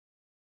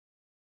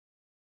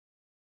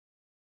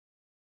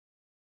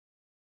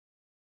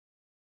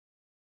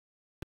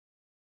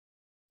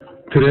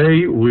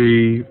Today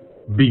we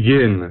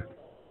begin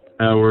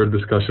our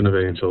discussion of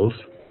angels.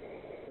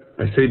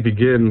 I say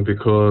begin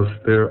because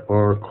there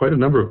are quite a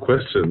number of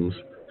questions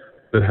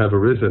that have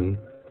arisen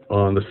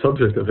on the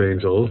subject of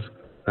angels,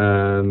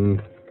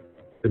 and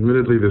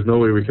admittedly there's no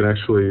way we can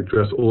actually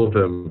address all of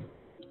them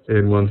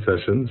in one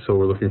session, so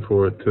we're looking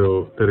forward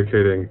to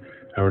dedicating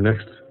our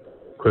next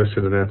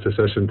question and answer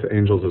session to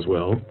angels as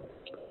well.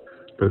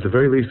 But at the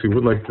very least, we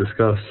would like to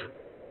discuss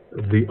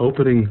the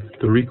opening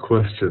three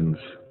questions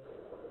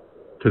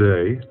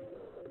today.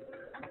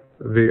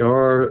 They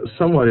are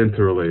somewhat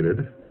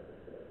interrelated,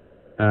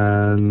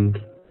 and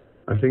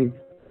I think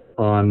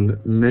on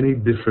many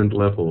different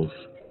levels,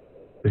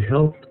 they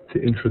help to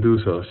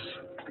introduce us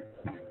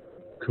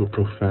to a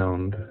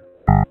profound,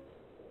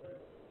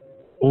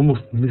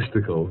 almost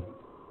mystical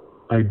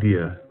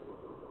idea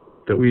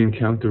that we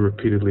encounter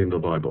repeatedly in the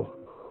Bible: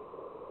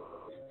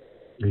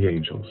 the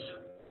angels.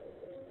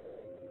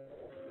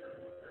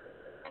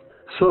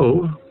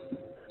 So,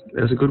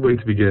 as a good way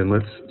to begin,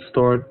 let's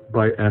start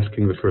by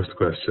asking the first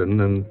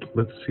question, and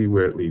let's see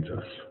where it leads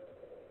us.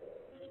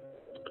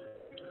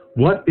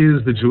 What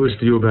is the Jewish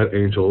view about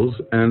angels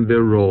and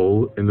their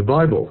role in the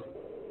Bible?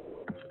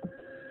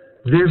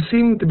 There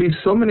seem to be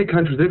so many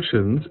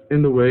contradictions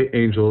in the way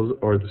angels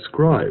are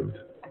described.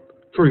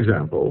 For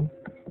example,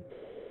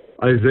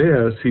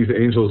 Isaiah sees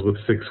angels with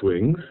 6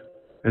 wings,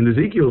 and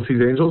Ezekiel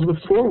sees angels with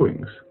 4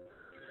 wings.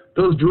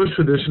 Does Jewish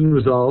tradition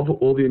resolve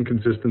all the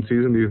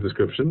inconsistencies in these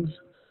descriptions?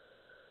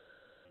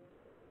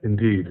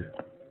 Indeed.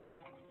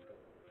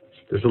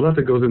 There's a lot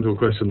that goes into a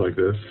question like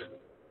this,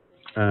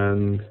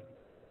 and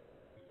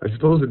I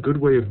suppose a good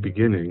way of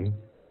beginning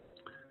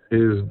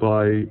is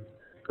by,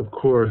 of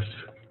course,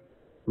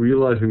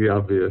 realizing the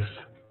obvious,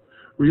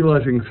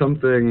 realizing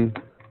something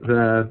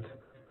that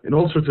in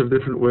all sorts of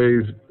different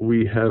ways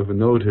we have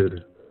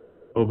noted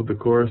over the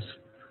course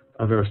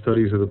of our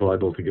studies of the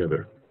Bible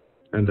together,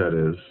 and that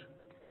is,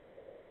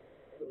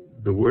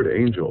 the word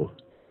angel,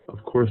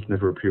 of course,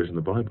 never appears in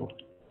the Bible,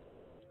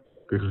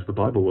 because the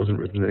Bible wasn't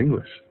written in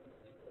English.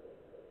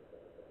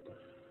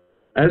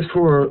 As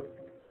for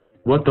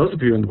what does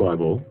appear in the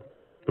Bible,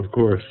 of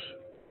course,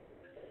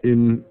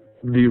 in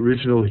the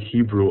original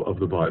Hebrew of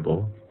the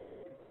Bible,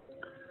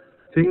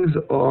 things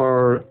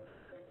are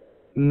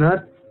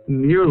not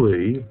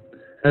nearly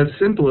as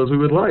simple as we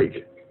would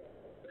like.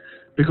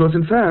 Because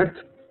in fact,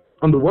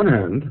 on the one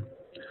hand,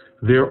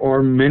 there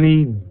are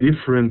many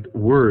different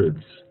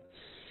words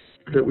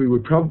that we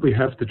would probably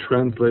have to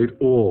translate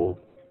all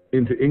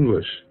into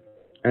English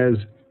as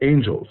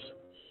angels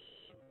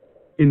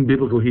in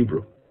biblical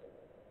Hebrew.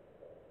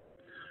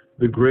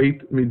 The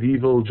great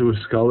medieval Jewish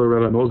scholar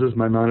Rabbi Moses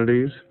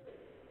Maimonides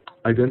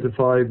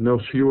identified no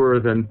fewer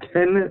than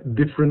 10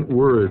 different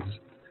words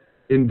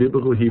in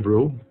biblical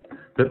Hebrew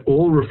that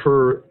all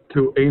refer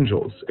to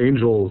angels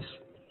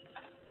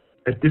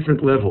at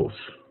different levels.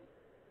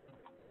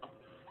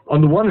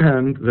 On the one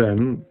hand,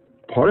 then,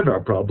 part of our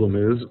problem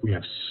is we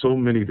have so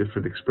many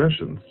different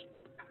expressions,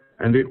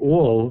 and they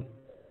all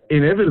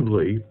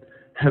inevitably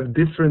have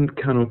different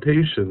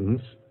connotations,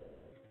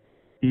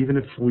 even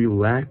if we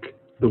lack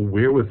the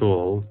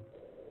wherewithal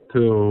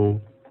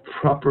to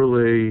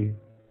properly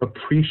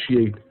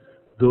appreciate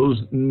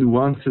those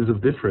nuances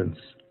of difference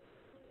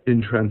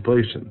in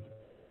translation.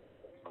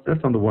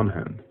 That's on the one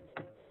hand.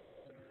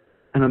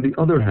 And on the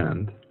other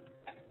hand,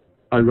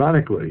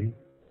 ironically,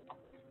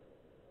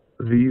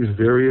 these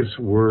various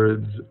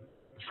words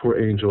for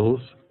angels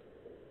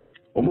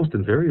almost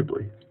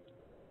invariably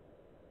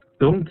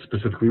don't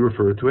specifically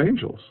refer to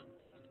angels.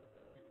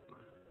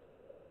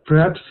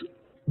 Perhaps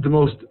the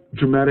most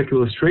dramatic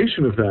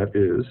illustration of that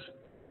is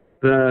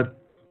that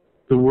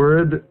the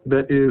word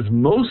that is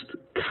most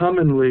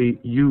commonly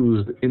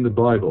used in the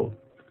Bible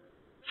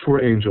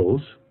for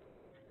angels,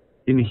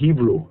 in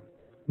Hebrew,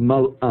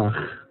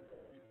 malach,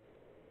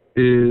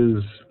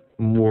 is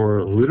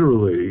more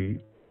literally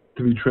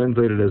to be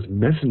translated as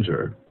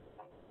messenger.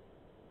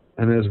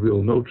 And as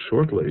we'll note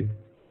shortly,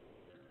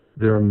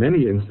 there are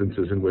many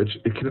instances in which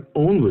it can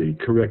only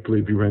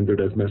correctly be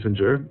rendered as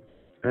messenger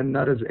and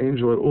not as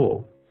angel at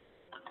all.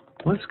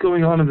 What's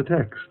going on in the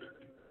text?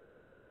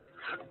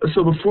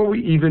 So before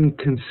we even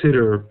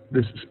consider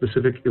this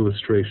specific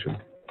illustration,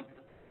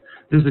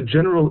 there's a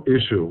general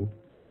issue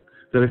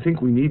that I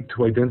think we need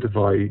to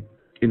identify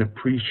in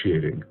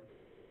appreciating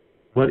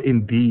what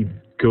indeed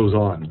goes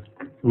on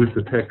with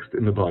the text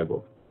in the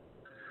Bible.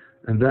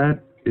 And that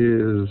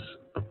is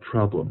a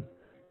problem,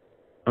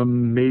 a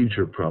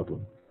major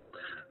problem,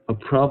 a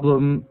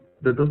problem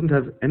that doesn't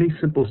have any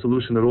simple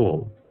solution at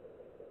all,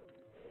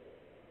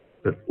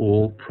 that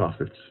all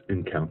prophets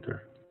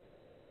encounter.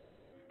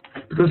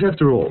 Because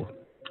after all,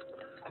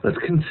 let's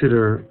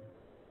consider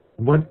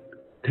what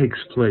takes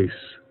place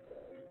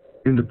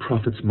in the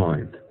prophet's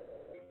mind.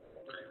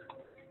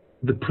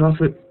 The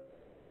prophet,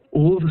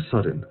 all of a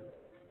sudden,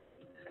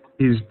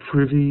 is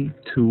privy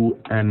to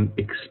an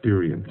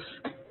experience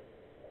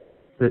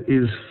that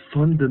is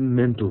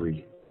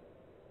fundamentally,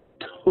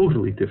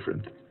 totally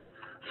different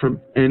from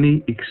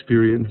any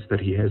experience that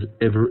he has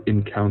ever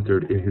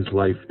encountered in his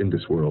life in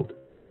this world.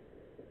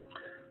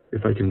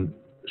 If I can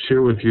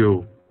share with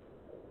you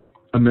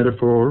a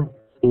metaphor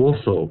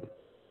also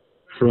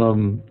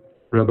from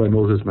Rabbi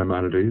Moses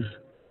Maimonides,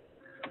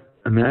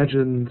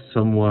 imagine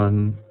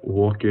someone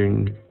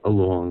walking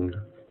along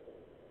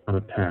on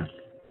a path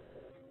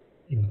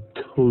in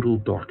total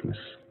darkness,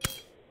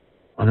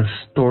 on a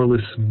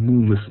starless,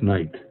 moonless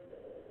night,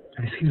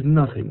 and he sees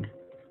nothing.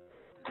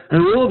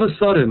 And all of a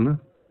sudden,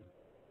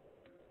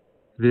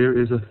 there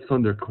is a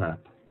thunderclap,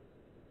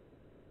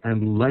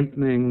 and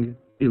lightning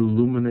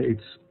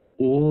illuminates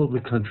all of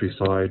the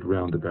countryside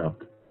round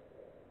about.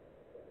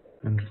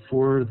 And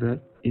for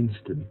that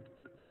instant,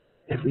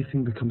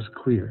 everything becomes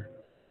clear,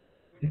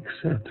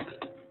 except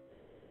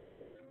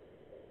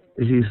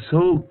he is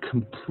so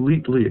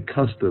completely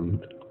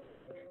accustomed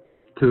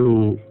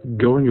to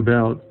going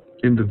about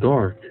in the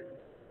dark,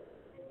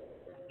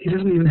 he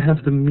doesn't even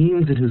have the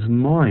means in his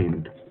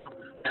mind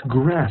to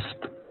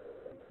grasp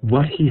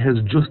what he has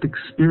just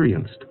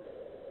experienced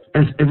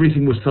as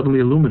everything was suddenly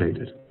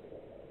illuminated.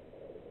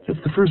 That's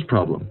the first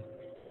problem.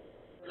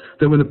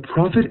 That when the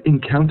prophet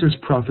encounters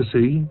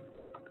prophecy,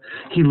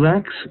 he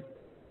lacks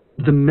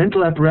the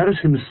mental apparatus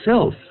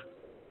himself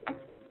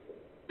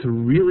to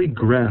really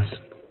grasp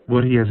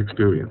what he has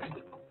experienced.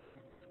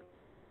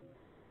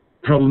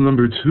 Problem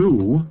number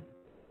two,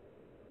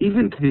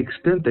 even to the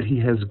extent that he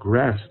has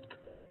grasped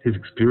his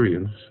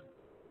experience,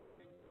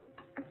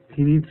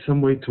 he needs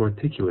some way to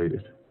articulate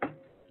it,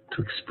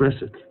 to express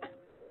it.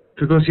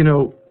 Because,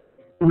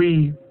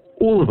 we,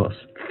 all of us,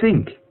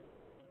 think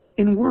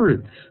in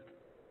words.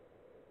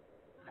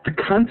 The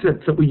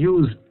concepts that we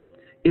use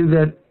in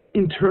that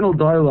internal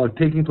dialogue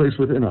taking place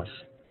within us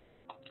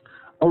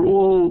are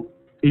all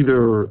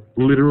either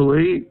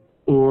literally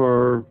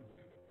or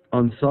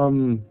on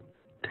some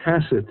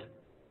tacit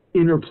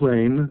inner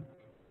plane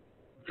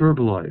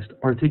verbalized,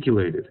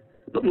 articulated.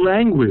 But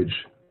language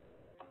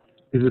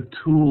is a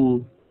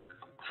tool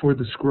for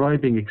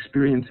describing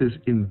experiences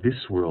in this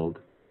world,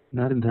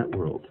 not in that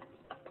world.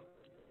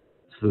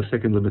 So the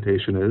second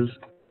limitation is,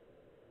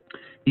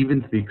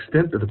 even to the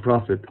extent that the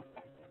prophet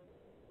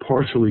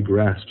partially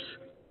grasps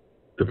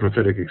the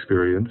prophetic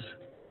experience,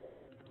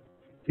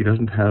 he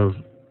doesn't have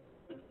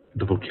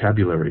the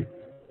vocabulary,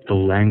 the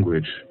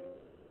language,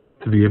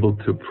 to be able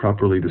to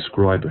properly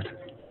describe it.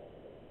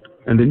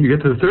 And then you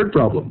get to the third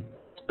problem.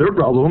 Third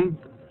problem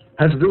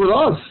has to do with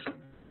us.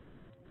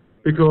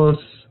 Because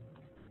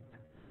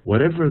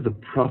whatever the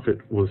prophet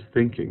was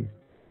thinking,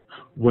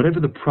 whatever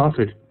the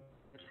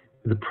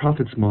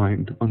prophet's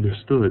mind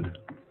understood,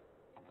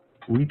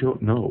 we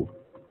don't know.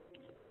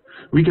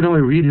 We can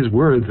only read his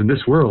words in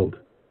this world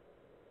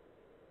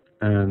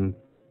and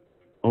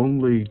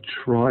only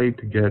try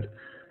to get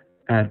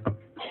at a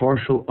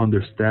partial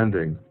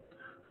understanding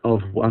of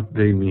what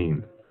they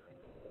mean.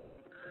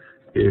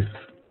 If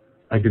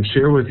I can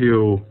share with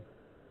you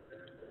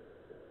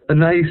a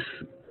nice,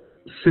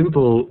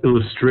 simple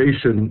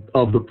illustration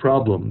of the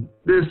problem,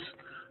 this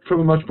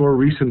from a much more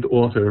recent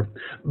author,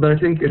 but I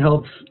think it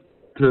helps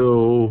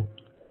to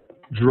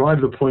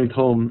drive the point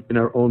home in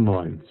our own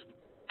minds.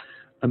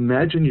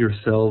 Imagine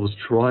yourselves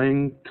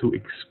trying to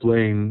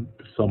explain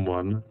to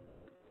someone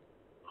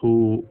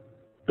who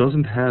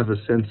doesn't have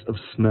a sense of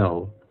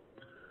smell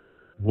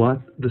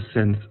what the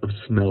sense of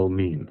smell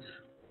means.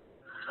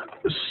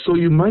 So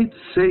you might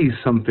say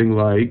something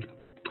like,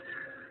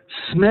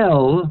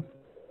 smell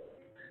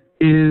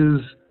is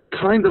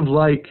kind of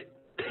like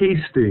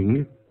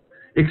tasting,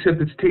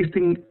 except it's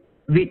tasting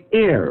the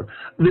air.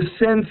 The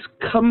sense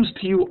comes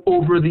to you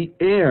over the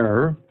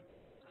air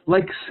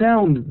like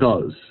sound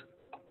does.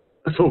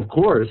 So of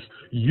course,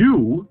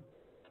 you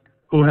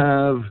who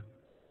have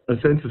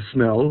a sense of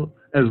smell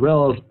as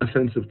well as a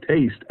sense of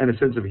taste and a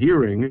sense of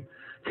hearing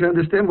can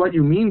understand what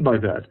you mean by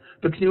that.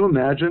 But can you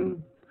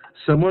imagine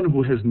someone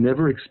who has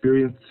never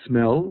experienced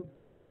smell?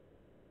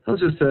 I'll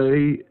just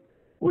say,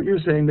 what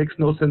you're saying makes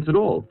no sense at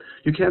all.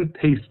 You can't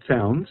taste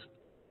sounds,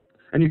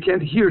 and you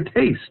can't hear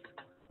taste.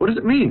 What does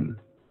it mean?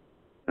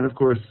 And of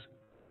course,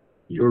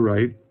 you're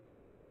right,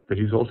 but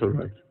he's also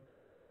right.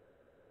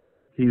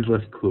 He's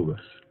left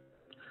clueless.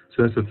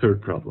 So that's the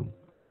third problem.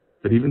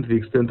 That even to the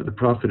extent that the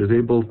prophet is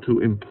able to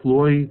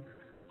employ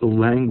the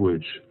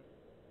language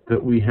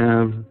that we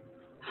have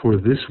for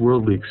this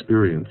worldly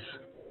experience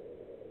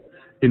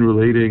in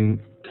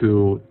relating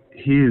to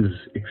his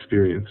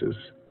experiences,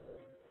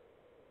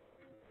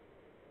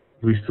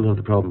 we still have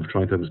the problem of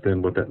trying to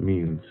understand what that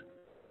means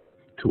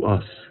to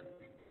us,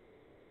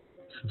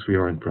 since we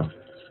aren't prophets.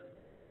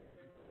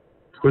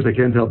 Of course, I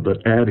can't help but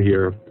add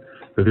here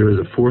that there is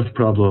a fourth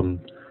problem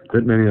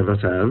that many of us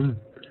have,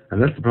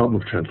 and that's the problem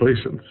of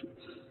translations.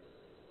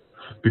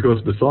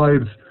 Because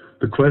besides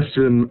the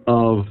question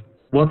of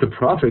what the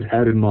prophet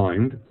had in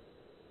mind,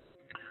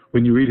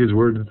 when you read his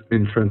words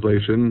in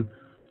translation,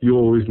 you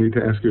always need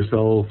to ask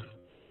yourself,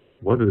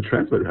 what did the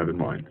translator have in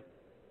mind?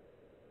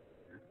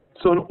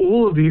 So on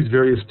all of these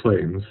various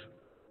planes,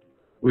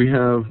 we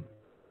have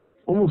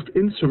almost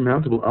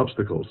insurmountable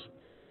obstacles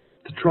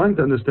to trying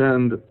to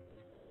understand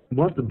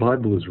what the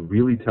Bible is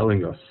really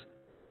telling us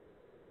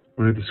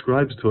when it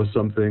describes to us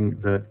something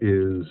that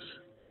is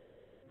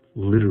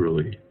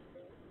literally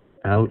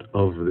out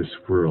of this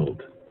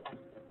world.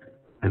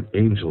 And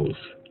angels,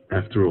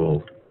 after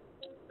all,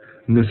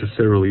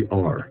 necessarily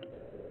are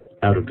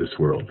out of this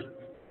world.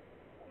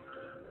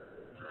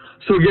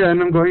 So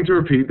again, I'm going to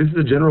repeat, this is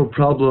a general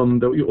problem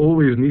that we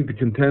always need to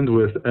contend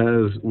with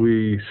as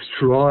we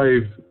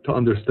strive to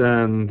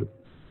understand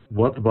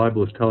what the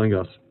Bible is telling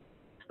us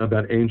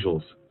about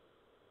angels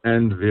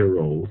and their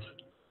roles.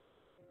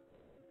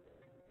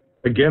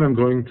 Again, I'm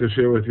going to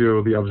share with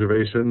you the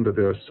observation that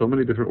there are so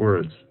many different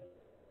words,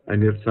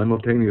 and yet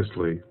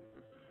simultaneously,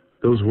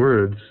 those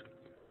words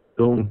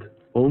don't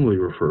only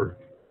refer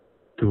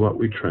to what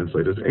we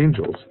translate as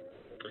angels.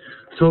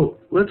 So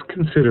let's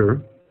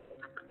consider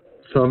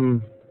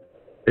some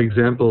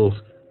examples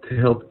to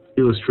help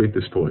illustrate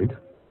this point.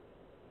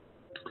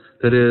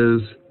 That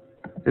is,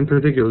 in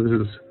particular,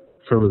 this is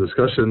from a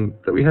discussion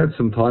that we had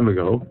some time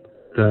ago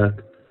that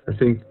I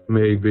think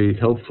may be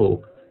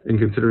helpful in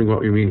considering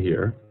what we mean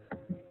here.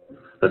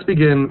 Let's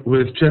begin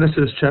with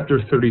Genesis chapter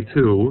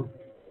 32,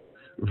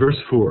 verse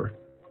 4.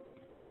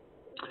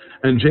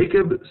 And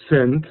Jacob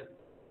sent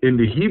in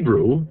the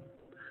Hebrew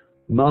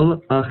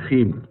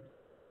malachim.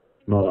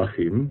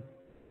 Malachim,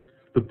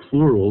 the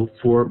plural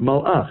for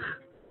malach.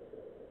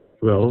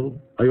 Well,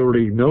 I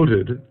already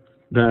noted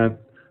that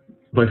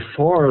by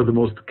far the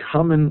most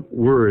common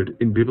word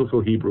in biblical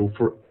Hebrew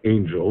for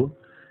angel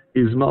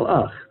is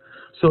malach.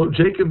 So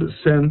Jacob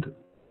sent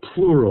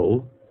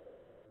plural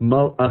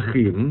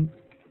malachim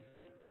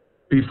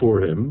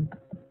before him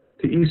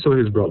to Esau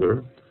his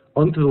brother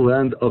unto the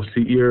land of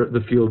Seir,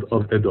 the field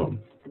of Edom.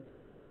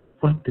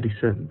 What did he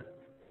send?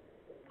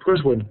 Of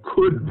course, one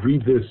could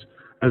read this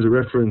as a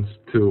reference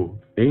to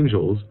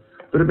angels,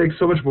 but it makes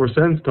so much more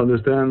sense to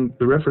understand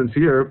the reference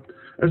here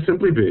as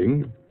simply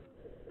being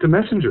to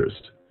messengers.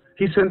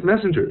 He sent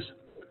messengers,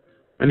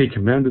 and he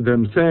commanded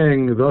them,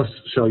 saying, Thus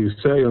shall you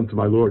say unto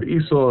my lord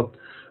Esau,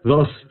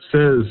 Thus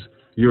says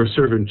your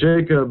servant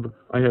Jacob,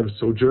 I have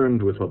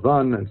sojourned with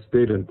Laban and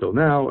stayed until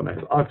now, and I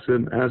have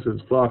oxen,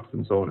 asses, flocks,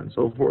 and so on and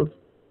so forth.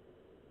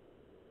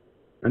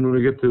 And when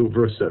we get to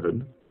verse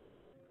 7,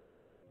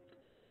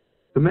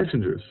 the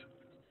messengers,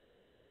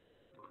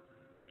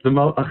 the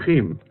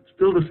malachim,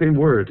 still the same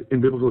word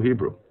in biblical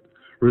Hebrew,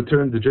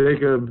 returned to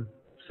Jacob,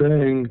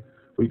 saying,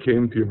 We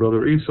came to your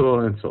brother Esau,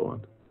 and so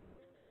on.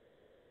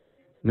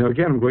 Now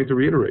again, I'm going to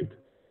reiterate.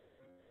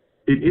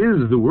 It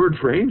is the word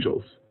for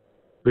angels,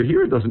 but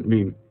here it doesn't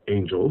mean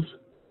angels.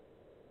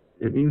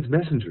 It means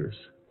messengers,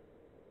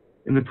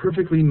 in the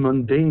perfectly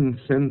mundane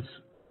sense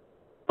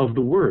of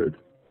the word.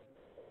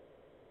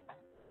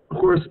 Of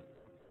course,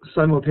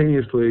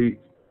 simultaneously,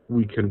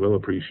 we can well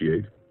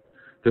appreciate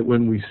that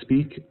when we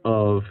speak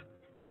of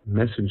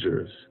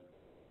messengers,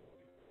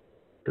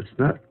 that's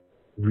not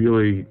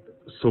really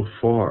so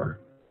far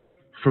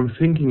from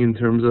thinking in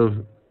terms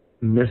of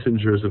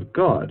messengers of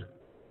God,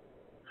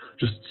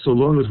 just so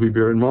long as we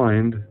bear in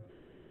mind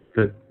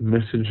that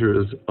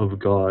messengers of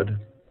God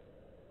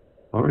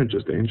aren't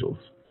just angels.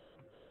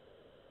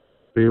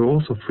 They are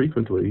also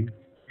frequently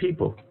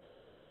people.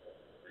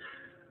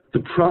 The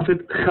prophet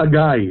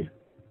Haggai,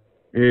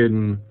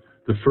 in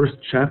the first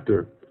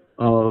chapter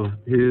of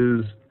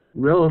his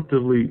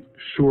relatively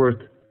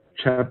short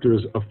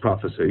chapters of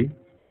prophecy,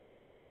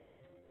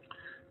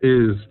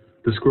 is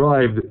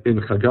described in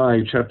Haggai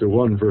chapter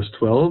 1, verse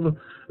 12.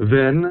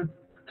 Then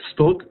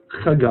spoke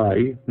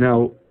Haggai.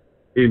 Now,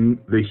 in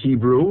the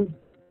Hebrew,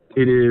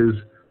 it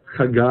is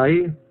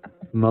Haggai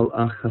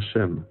Malach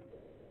Hashem,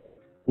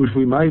 which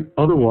we might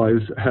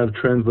otherwise have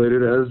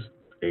translated as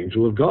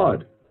angel of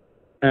God.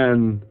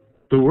 And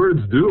the words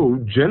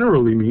do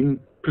generally mean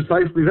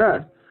precisely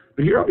that.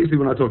 But here, obviously,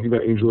 we're not talking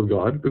about angel of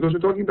God, because we're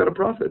talking about a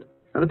prophet.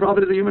 And the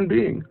prophet is a human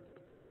being.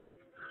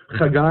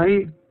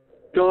 Haggai,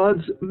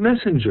 God's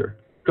messenger,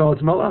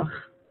 God's malach.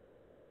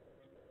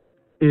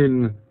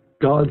 In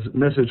God's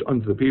message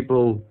unto the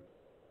people,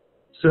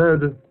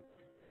 said,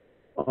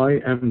 I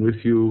am with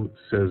you,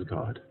 says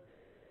God.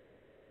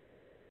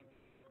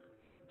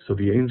 So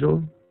the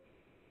angel,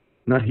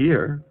 not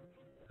here,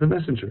 the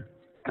messenger.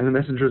 And the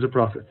messenger is a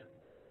prophet.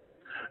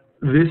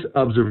 This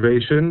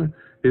observation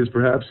is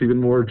perhaps even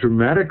more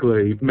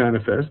dramatically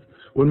manifest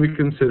when we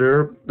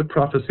consider the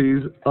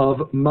prophecies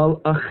of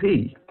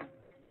Malachi.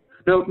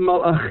 Now,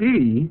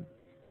 Malachi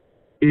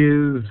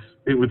is,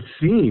 it would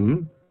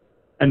seem,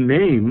 a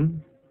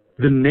name,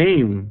 the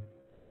name,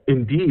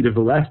 indeed, of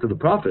the last of the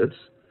prophets,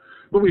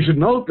 but we should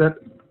note that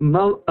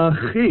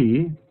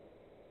Malachi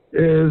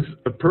is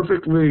a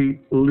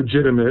perfectly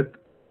legitimate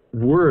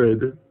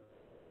word,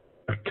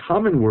 a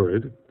common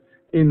word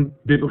in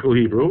biblical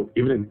Hebrew,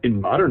 even in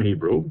modern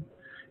Hebrew.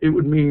 It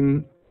would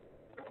mean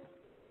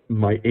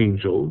my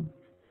angel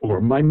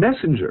or my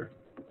messenger.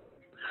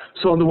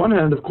 So on the one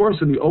hand, of course,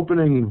 in the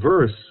opening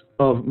verse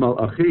of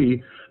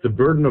Malachi, the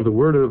burden of the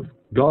word of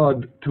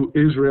God to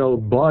Israel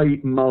by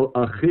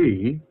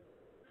Malachi,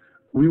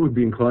 we would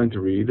be inclined to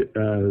read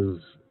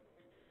as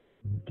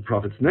the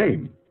prophet's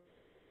name.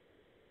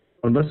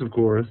 Unless, of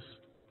course,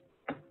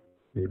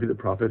 Maybe the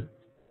prophet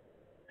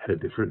had a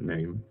different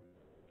name,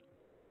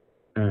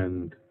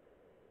 and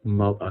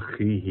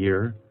Malachi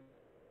here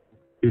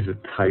is a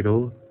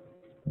title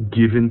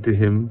given to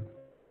him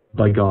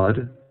by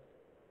God.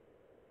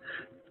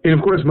 In,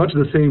 of course, much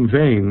the same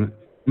vein,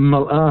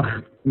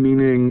 Malach,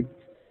 meaning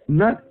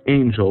not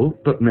angel,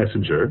 but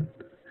messenger,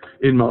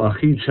 in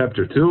Malachi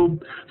chapter 2,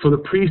 for the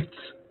priest's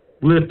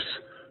lips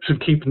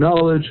should keep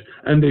knowledge,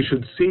 and they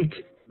should seek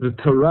the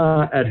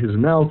Torah at his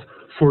mouth,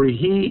 for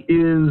he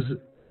is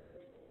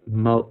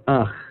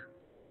Malach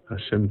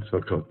Hashem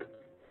Tzakot,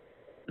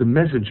 the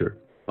messenger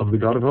of the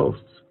God of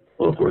hosts.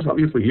 Well, of course,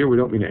 obviously here we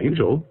don't mean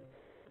angel.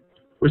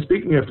 We're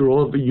speaking, after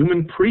all, of the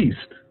human priest.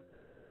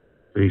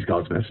 But he's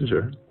God's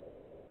messenger,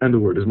 and the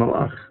word is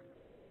Malach.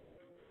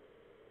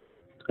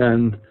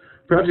 And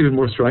perhaps even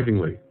more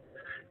strikingly,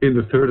 in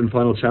the third and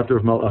final chapter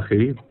of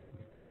Malachi,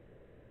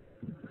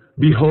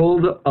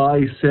 behold,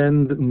 I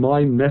send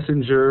my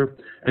messenger,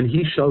 and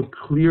he shall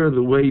clear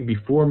the way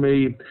before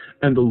me,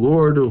 and the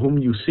Lord whom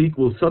you seek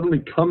will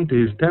suddenly come to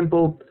his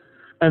temple,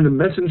 and the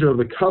messenger of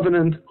the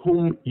covenant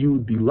whom you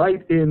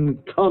delight in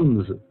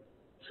comes,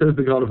 says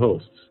the God of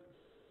hosts.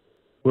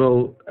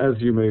 Well, as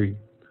you may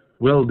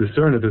well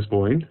discern at this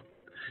point,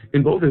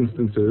 in both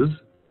instances,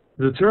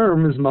 the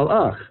term is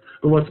Malach.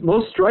 But what's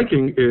most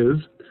striking is,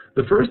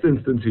 the first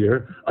instance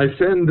here, I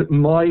send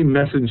my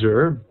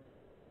messenger,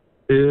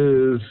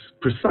 is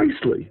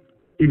precisely,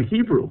 in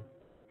Hebrew,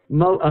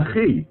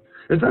 Malachi.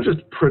 It's not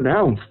just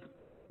pronounced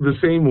the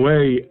same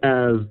way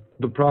as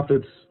the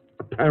prophet's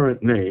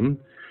apparent name.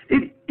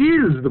 It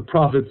is the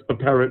prophet's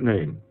apparent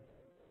name.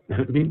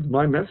 It means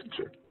my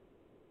messenger.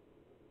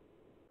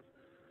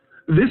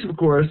 This, of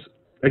course,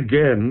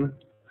 again,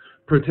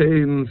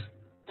 pertains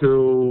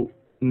to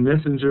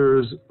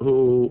messengers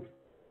who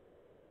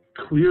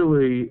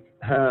clearly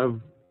have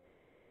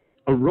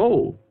a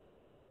role,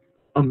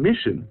 a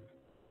mission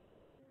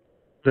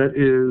that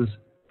is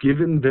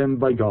given them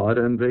by God,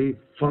 and they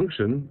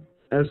function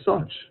as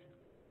such.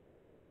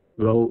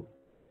 Well,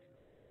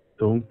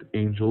 don't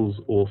angels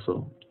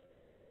also?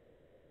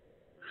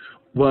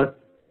 What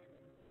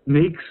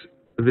makes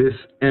this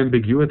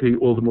ambiguity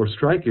all the more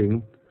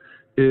striking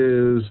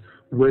is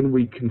when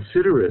we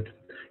consider it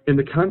in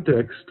the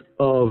context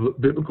of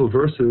biblical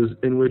verses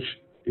in which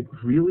it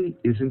really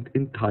isn't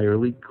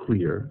entirely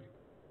clear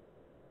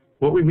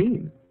what we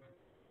mean.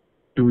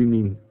 Do we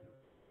mean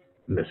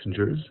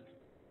messengers,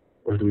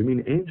 or do we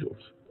mean angels?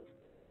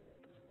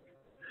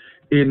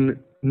 In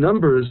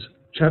Numbers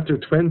chapter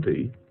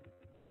 20,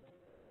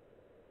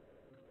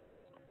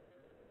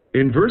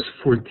 in verse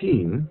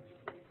 14,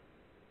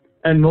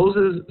 and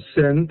Moses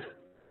sent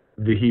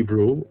the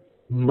Hebrew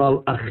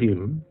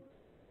Malachim.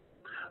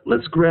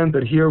 Let's grant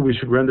that here we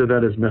should render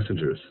that as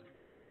messengers.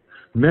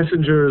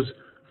 Messengers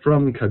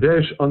from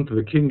Kadesh unto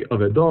the king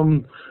of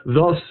Edom.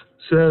 Thus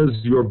says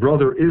your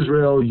brother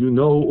Israel, you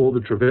know all the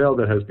travail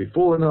that has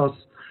befallen us,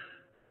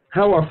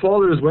 how our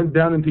fathers went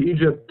down into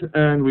Egypt,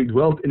 and we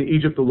dwelt in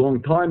Egypt a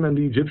long time, and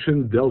the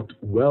Egyptians dealt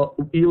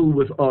ill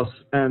with us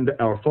and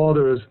our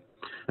fathers.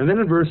 And then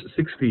in verse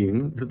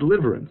 16, the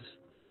deliverance.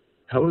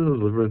 How is the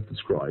deliverance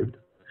described?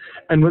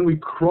 And when we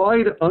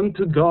cried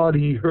unto God,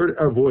 he heard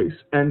our voice,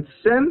 and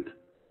sent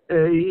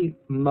a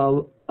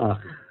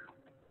malach,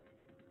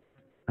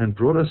 and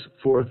brought us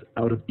forth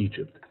out of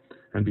Egypt.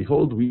 And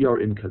behold, we are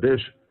in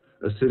Kadesh,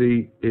 a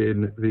city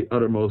in the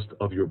uttermost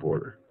of your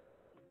border.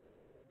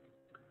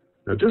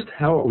 Now, just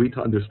how are we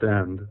to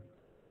understand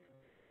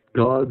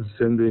God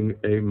sending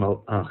a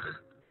malach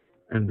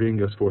and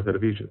bringing us forth out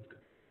of Egypt?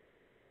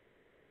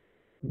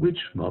 Which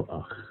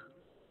malach?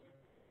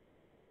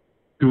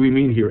 Do we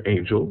mean here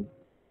angel?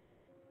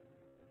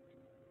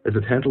 As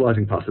a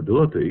tantalizing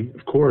possibility,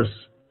 of course,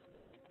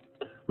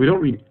 we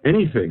don't read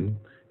anything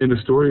in the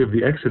story of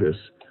the Exodus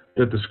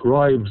that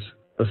describes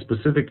a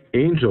specific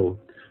angel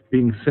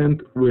being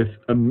sent with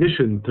a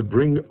mission to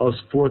bring us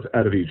forth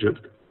out of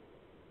Egypt.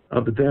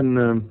 But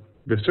then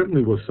there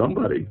certainly was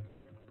somebody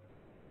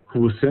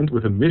who was sent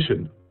with a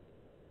mission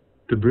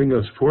to bring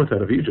us forth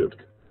out of Egypt.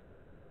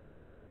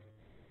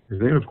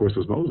 His name, of course,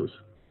 was Moses.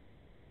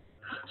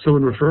 So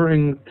in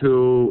referring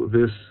to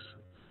this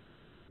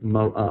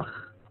malach,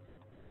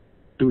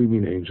 do we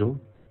mean angel,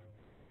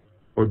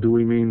 or do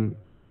we mean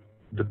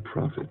the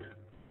prophet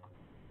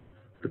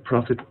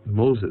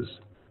Moses,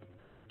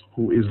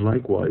 who is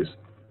likewise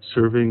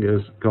serving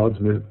as God's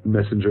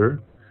messenger,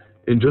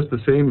 in just the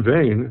same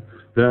vein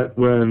that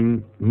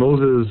when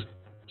Moses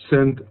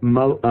sent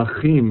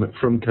malachim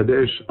from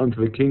Kadesh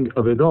unto the king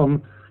of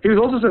Edom, he was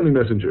also sending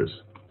messengers.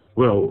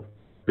 Well,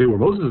 they were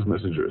Moses'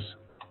 messengers.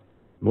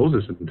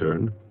 Moses, in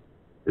turn,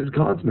 is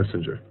God's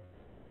messenger.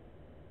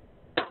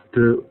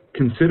 To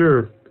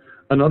consider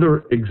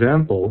another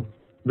example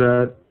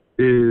that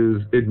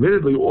is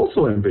admittedly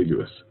also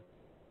ambiguous.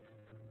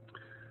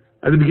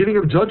 At the beginning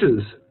of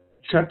Judges,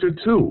 chapter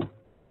 2,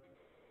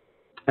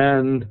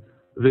 and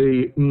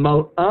the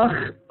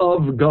Malach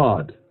of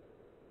God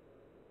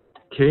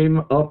came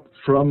up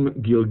from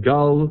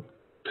Gilgal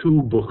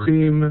to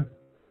Bochim,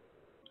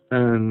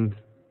 and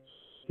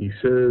he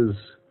says,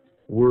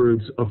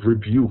 words of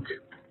rebuke,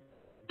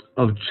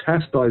 of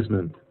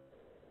chastisement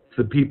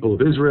to the people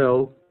of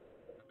Israel.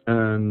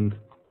 And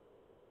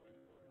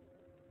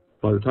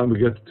by the time we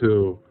get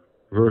to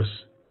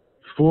verse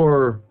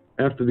 4,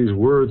 after these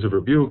words of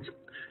rebuke,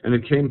 and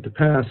it came to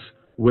pass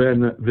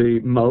when the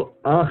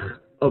Malach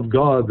of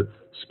God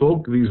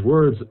spoke these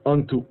words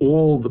unto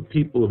all the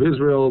people of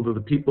Israel, that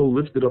the people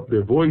lifted up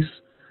their voice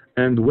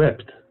and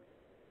wept.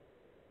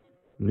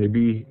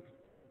 Maybe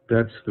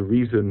that's the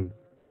reason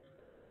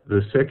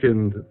the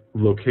second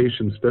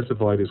location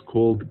specified is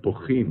called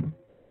Bochim,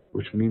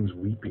 which means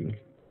weeping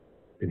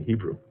in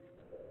Hebrew.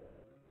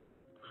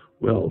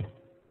 Well,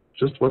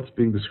 just what's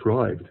being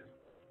described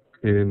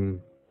in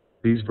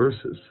these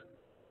verses,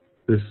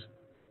 this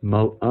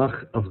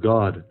Malach of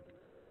God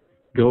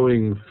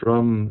going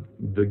from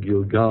the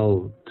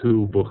Gilgal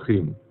to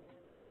Bochim.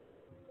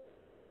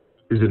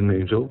 Is it an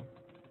angel?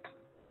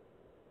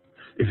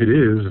 If it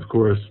is, of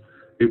course,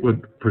 it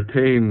would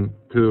pertain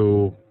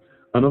to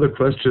another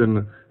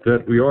question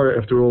that we are,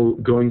 after all,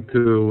 going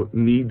to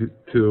need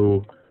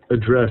to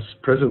address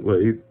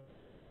presently.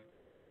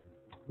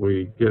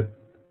 We get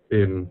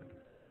in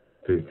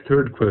the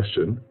third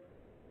question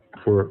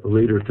for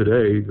later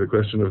today, the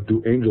question of,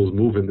 do angels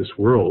move in this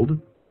world?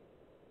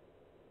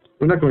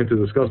 We're not going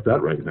to discuss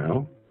that right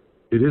now.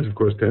 It is, of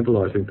course,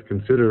 tantalizing to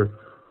consider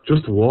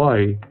just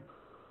why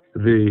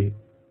the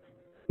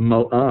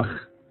Malach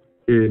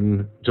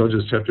in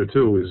Judges chapter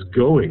 2 is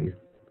going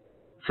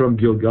from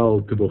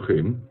Gilgal to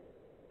Bochim.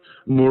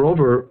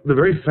 Moreover, the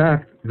very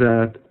fact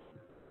that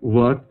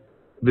what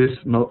this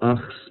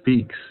Malach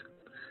speaks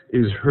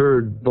is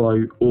heard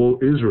by all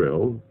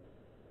Israel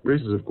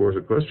raises, of course,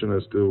 a question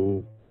as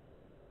to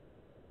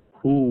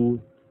who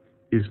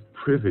is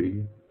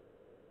privy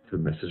to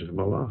the message of the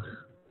Malach.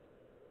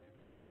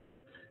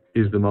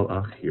 Is the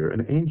Malach here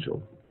an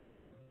angel?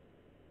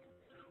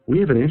 We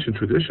have an ancient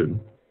tradition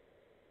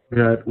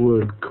that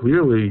would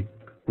clearly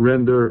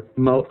render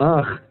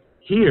Malach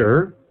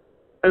here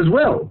as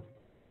well,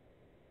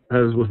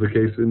 as was the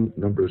case in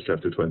Numbers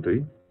chapter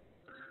 20,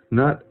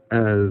 not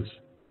as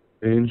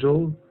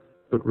angel,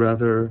 but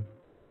rather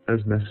as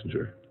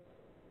messenger.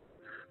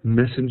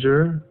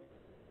 Messenger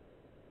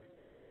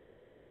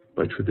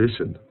by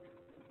tradition.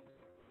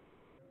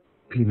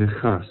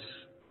 Pinchas,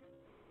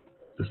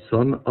 the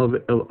son of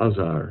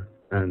Eleazar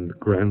and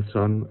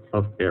grandson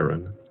of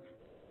Aaron.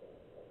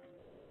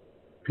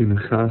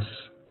 Pinchas,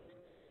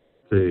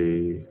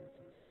 the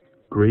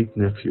great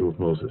nephew of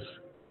Moses,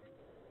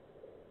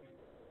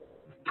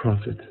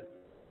 prophet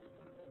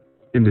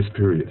in this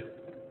period.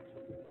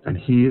 And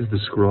he is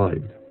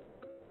described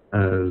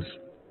as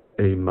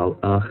a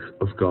Malach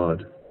of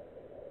God,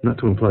 not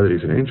to imply that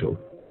he's an angel,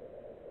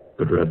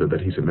 but rather that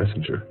he's a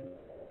messenger.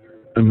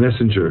 A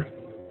messenger,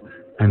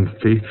 and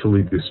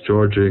faithfully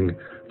discharging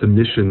the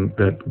mission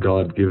that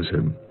God gives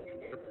him.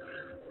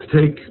 To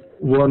take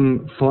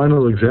one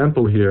final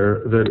example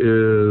here that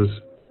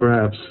is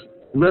perhaps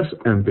less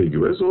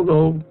ambiguous,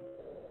 although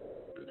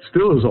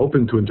still is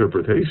open to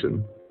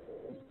interpretation.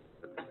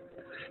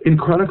 In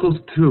Chronicles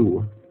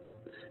 2,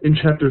 in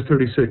chapter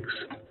 36,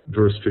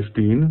 verse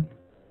 15,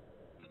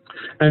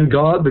 and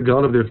God, the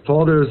God of their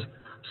fathers,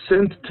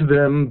 sent to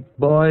them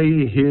by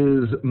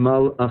his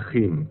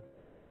malachim,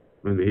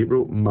 in the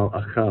Hebrew,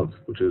 malachav,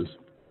 which is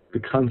the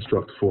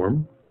construct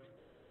form,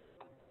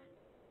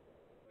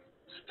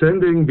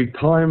 sending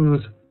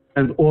betimes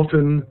and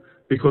often,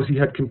 because he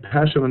had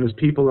compassion on his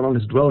people and on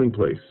his dwelling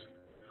place.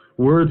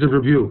 Words of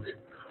rebuke.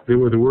 They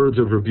were the words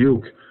of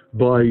rebuke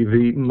by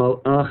the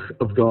Malach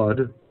of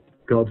God,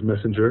 God's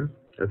messenger,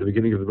 at the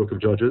beginning of the book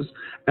of Judges,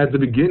 at the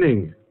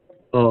beginning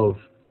of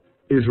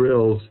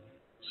Israel's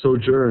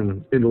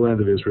sojourn in the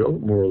land of Israel,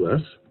 more or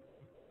less.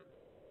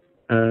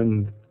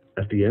 And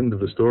at the end of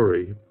the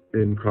story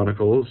in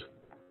Chronicles,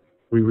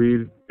 we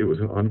read it was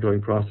an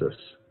ongoing process.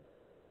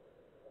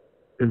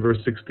 In verse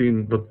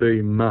 16, but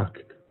they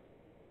mocked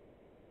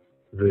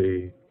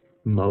the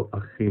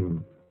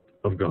Malachim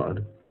of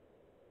God,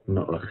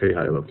 Malachei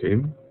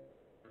HaElokim,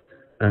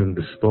 and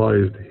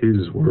despised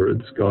his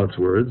words, God's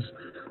words,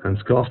 and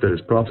scoffed at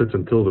his prophets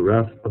until the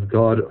wrath of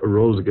God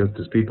arose against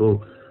his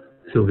people,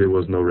 till there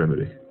was no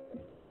remedy.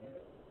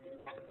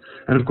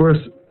 And of course,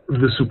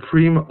 the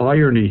supreme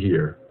irony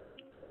here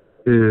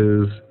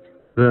is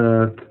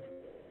that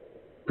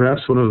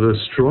perhaps one of the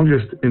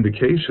strongest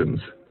indications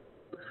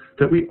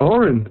that we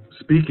aren't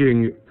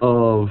speaking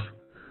of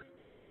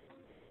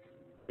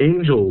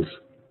angels,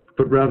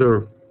 but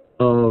rather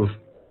of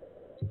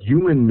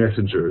human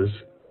messengers,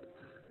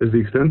 is the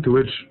extent to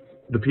which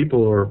the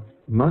people are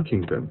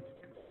mocking them.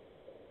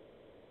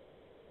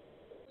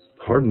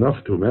 It's hard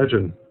enough to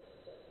imagine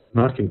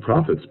mocking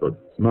prophets,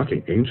 but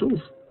mocking angels?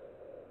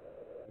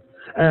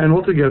 And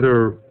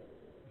altogether,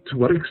 to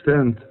what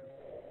extent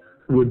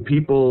would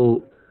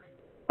people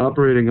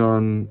operating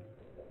on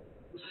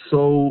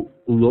so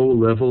low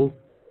level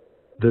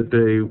that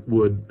they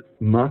would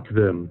mock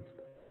them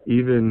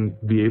even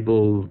be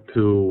able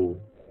to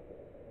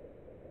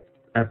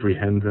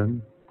apprehend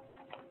them?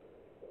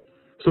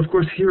 So of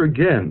course here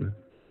again,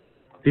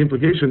 The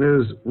implication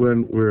is,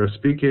 when we're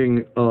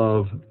speaking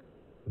of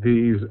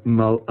these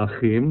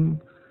malachim,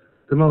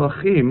 the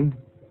malachim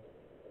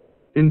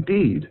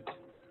indeed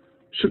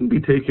shouldn't be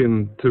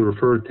taken to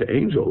refer to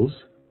angels.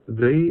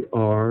 They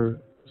are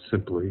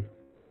simply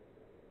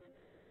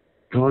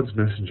God's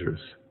messengers.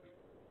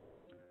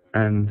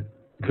 And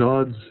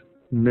God's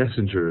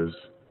messengers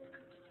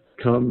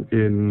come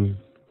in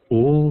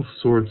all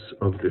sorts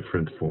of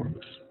different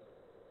forms.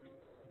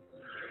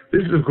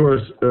 This is, of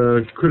course, a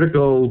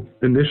critical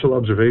initial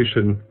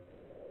observation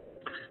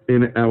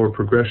in our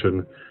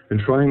progression in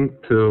trying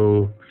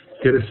to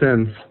get a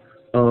sense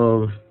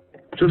of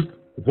just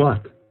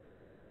what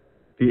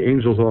the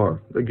angels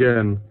are,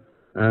 again,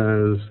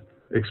 as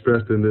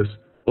expressed in this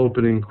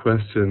opening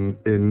question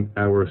in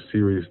our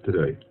series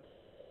today.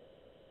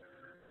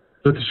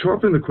 But to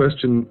sharpen the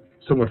question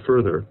somewhat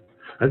further,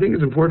 I think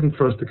it's important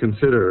for us to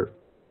consider,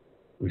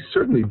 we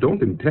certainly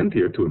don't intend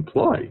here to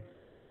imply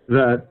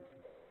that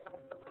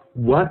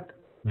what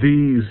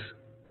these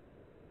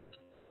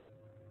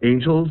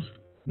angels,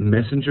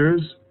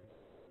 messengers,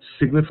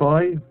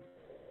 signify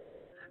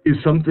is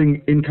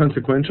something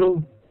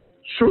inconsequential.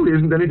 Surely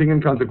isn't anything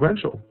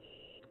inconsequential.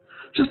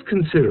 Just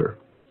consider.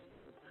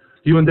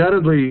 You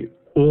undoubtedly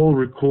all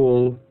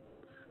recall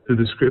the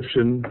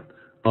description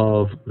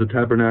of the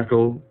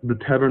tabernacle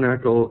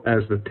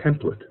as the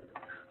template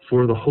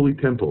for the Holy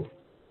Temple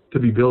to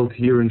be built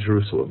here in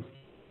Jerusalem.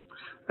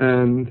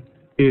 And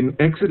in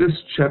Exodus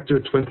chapter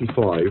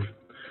 25,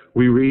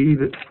 we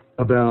read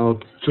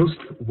about just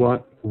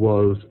what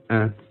was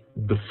at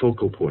the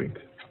focal point,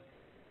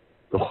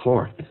 the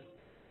heart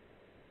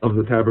of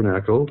the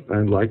tabernacle,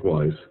 and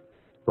likewise,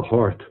 the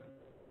heart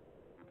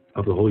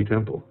of the Holy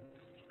Temple.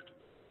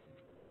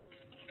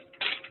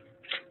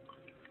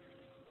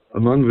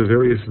 Among the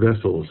various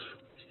vessels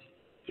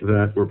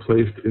that were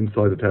placed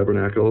inside the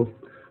tabernacle,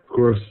 of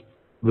course,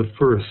 the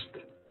first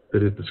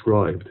that is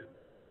described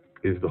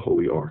is the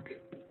Holy Ark.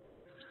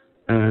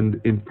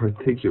 And in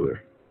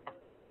particular,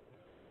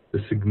 the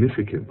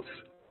significance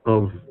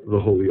of the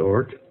Holy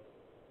Ark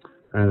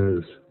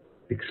as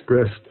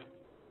expressed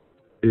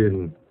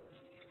in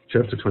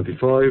chapter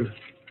 25,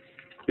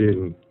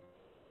 in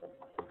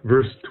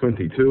verse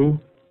 22,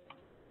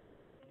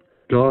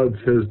 God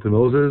says to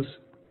Moses,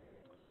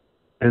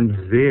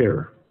 "And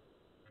there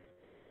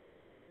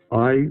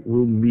I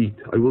will meet,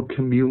 I will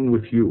commune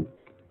with you,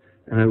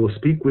 and I will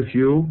speak with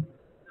you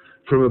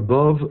from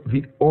above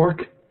the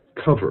ark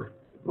cover,"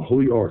 the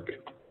Holy Ark.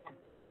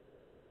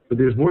 But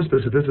there's more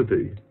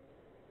specificity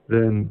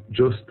than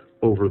just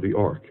over the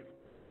ark.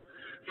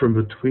 From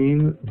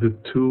between the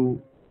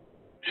two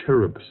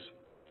cherubs,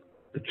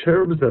 the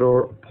cherubs that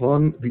are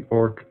upon the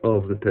ark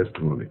of the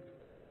testimony.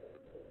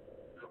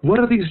 What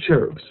are these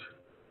cherubs?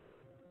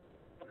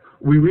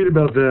 We read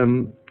about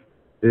them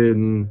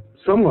in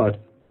somewhat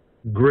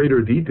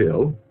greater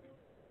detail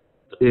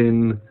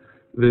in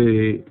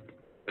the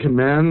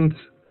commands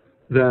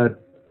that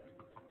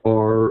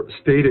are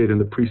stated in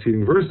the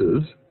preceding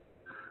verses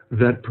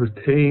that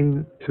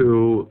pertain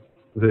to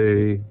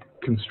the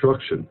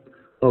construction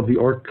of the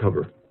ark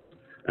cover.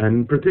 And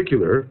in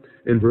particular,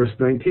 in verse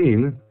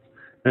 19,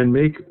 "And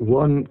make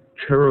one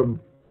cherub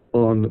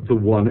on the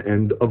one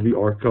end of the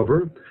ark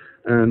cover,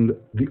 and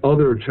the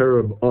other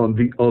cherub on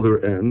the other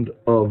end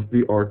of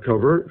the ark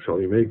cover. Shall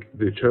you make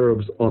the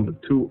cherubs on the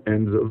two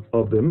ends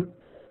of them?"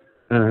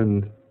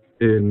 And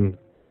in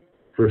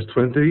verse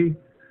 20,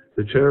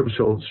 "The cherubs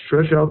shall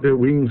stretch out their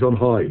wings on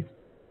high,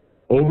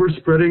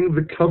 overspreading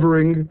the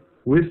covering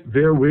with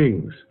their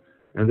wings,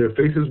 and their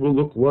faces will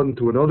look one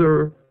to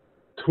another.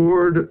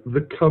 Toward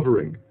the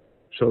covering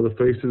shall the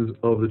faces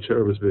of the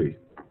cherubs be."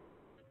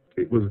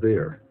 It was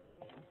there,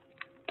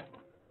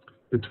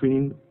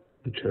 between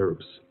the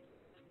cherubs.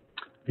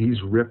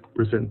 These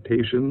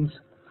representations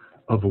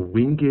of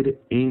winged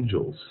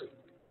angels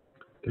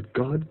that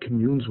God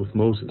communes with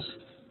Moses.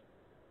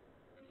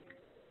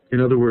 In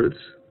other words,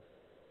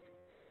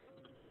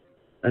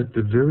 at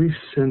the very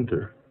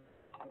center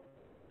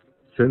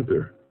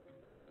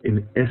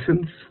in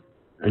essence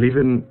and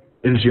even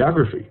in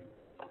geography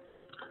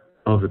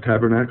of the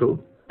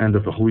tabernacle and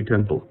of the Holy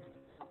Temple,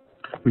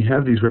 we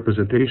have these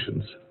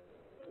representations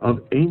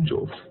of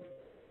angels.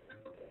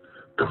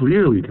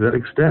 Clearly, to that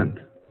extent,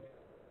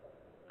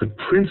 the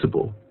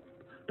principle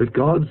that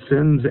God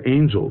sends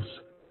angels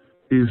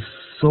is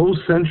so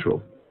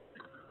central,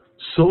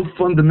 so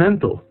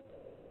fundamental.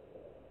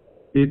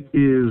 It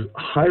is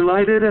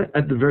highlighted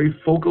at the very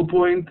focal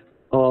point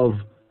of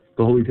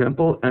the Holy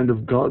Temple and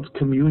of God's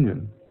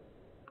communion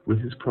with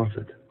His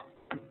prophet.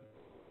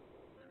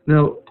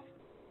 Now,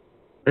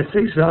 at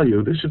face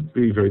value, this should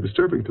be very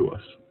disturbing to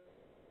us,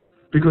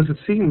 because it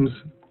seems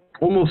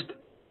almost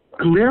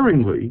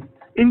glaringly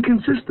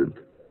inconsistent.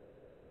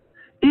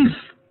 If,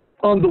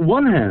 on the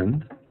one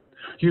hand,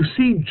 you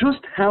see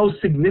just how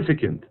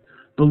significant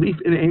belief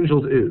in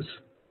angels is,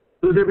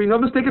 there be no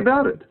mistake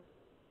about it.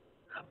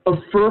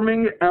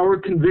 Affirming our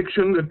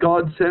conviction that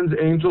God sends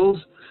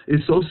angels is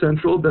so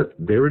central that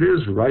there it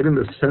is, right in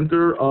the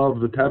center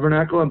of the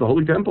tabernacle and the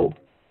Holy Temple.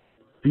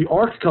 The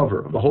ark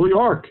cover, the Holy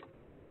Ark,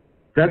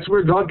 That's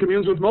where God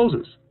communes with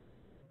Moses.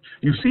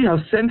 You see how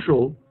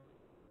central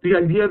the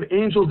idea of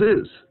angels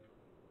is.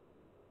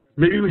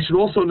 Maybe we should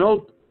also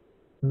note,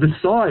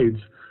 besides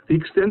the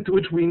extent to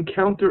which we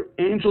encounter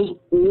angels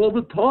all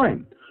the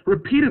time,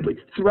 repeatedly,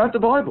 throughout the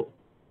Bible.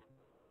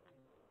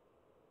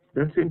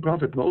 That same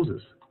prophet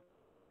Moses,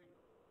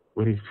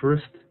 when he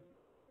first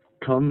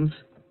comes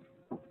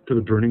to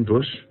the burning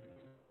bush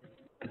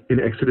in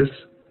Exodus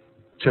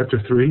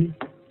chapter 3,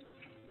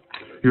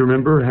 you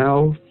remember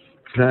how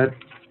that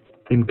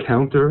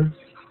encounter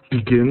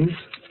begins?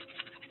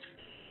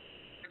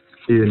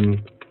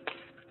 In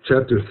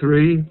chapter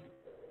 3,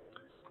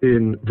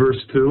 in verse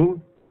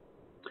 2,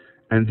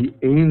 and the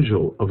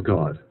angel of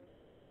God,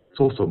 it's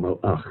also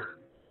Malach,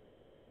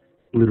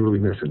 literally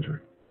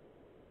messenger.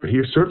 But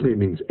here certainly it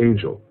means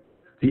angel.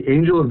 The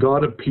angel of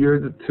God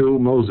appeared to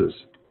Moses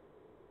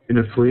in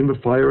a flame of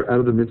fire out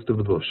of the midst of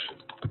the bush.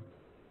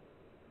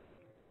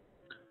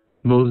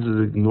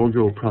 Moses'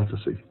 inaugural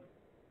prophecy.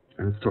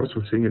 And it starts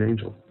with seeing an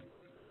angel.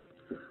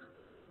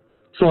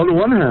 So on the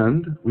one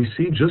hand, we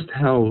see just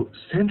how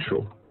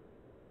central,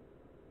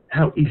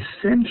 how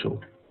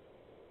essential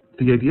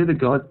the idea that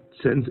God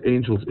sends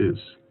angels is.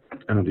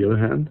 And on the other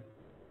hand,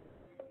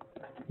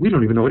 we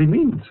don't even know what he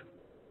means.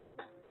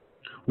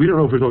 We don't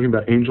know if we're talking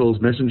about angels,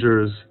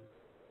 messengers.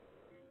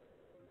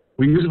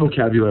 We use a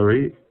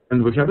vocabulary, and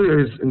the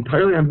vocabulary is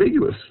entirely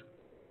ambiguous.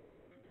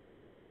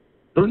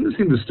 Doesn't it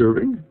seem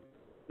disturbing?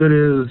 That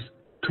is,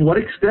 to what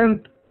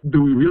extent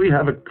do we really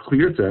have a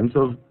clear sense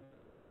of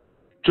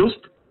just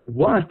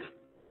what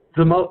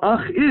the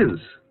Malach is?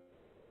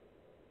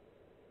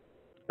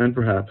 And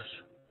perhaps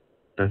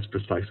that's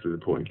precisely the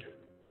point.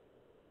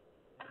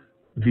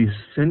 The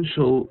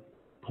essential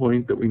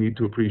point that we need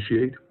to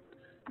appreciate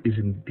is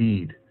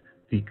indeed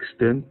the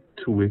extent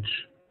to which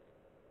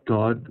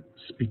God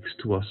speaks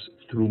to us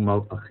through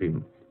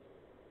Malachim.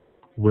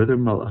 Whether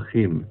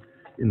Malachim,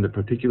 in the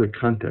particular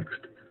context,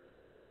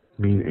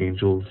 mean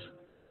angels,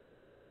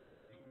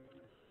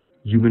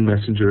 human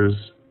messengers,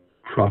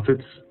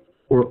 prophets,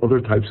 or other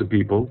types of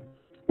people,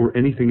 or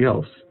anything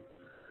else,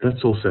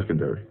 that's all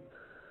secondary.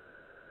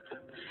 The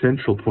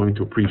central point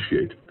to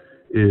appreciate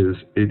is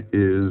it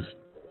is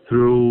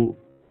through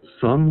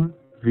some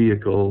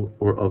vehicle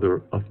or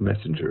other of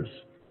messengers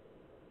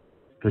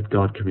that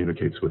God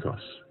communicates with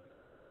us.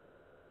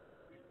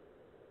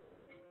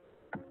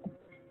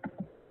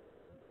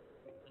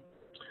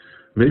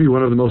 Maybe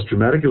one of the most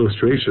dramatic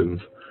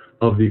illustrations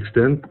of the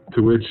extent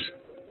to which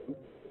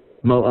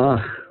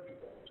Malach,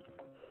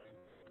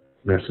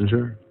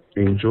 messenger,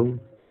 angel,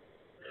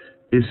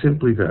 is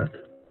simply that,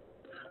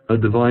 a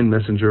divine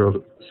messenger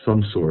of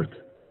some sort.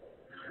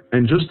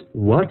 And just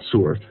what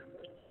sort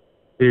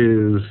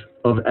is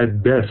of,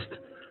 at best,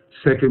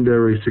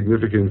 secondary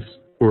significance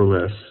or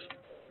less.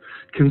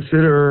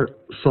 Consider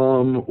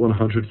Psalm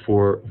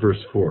 104, verse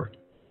 4.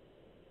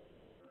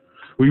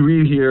 We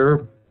read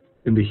here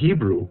in the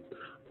Hebrew,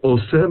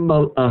 Oseh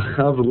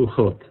mal'achav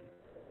luchot,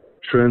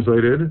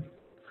 translated,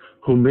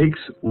 who makes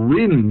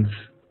winds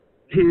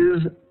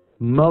his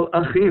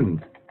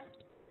mal'achim.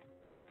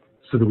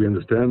 So do we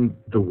understand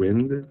the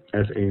wind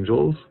as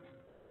angels?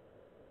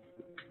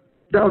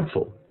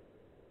 Doubtful.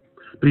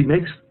 But he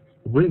makes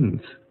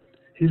winds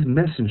his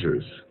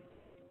messengers.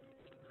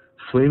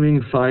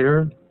 Flaming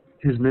fire,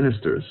 his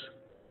ministers.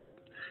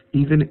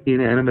 Even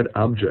inanimate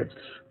objects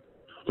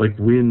like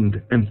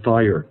wind and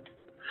fire,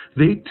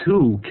 they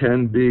too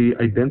can be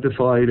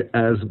identified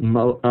as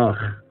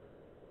mal'ach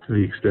to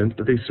the extent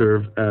that they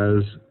serve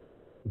as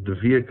the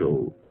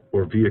vehicle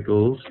or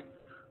vehicles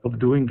of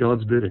doing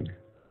God's bidding.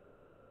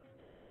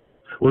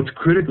 What's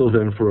critical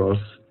then for us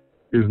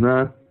is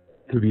not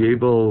to be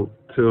able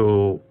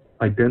to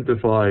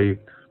identify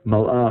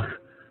mal'ach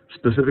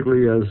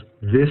specifically as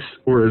this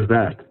or as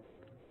that,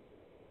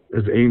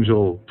 as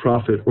angel,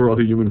 prophet, or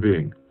other human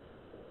being.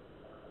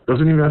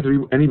 Doesn't even have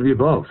to be any of the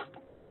above.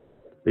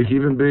 It can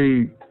even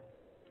be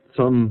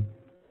some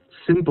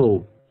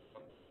simple,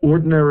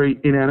 ordinary,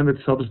 inanimate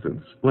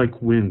substance,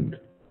 like wind.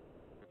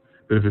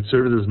 But if it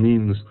serves as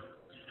means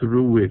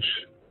through which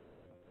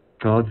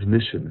God's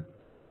mission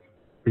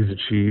is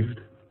achieved,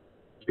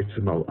 it's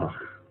a mal'ach.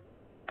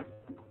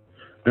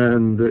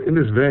 And in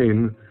this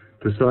vein,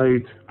 to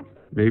cite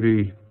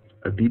maybe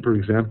a deeper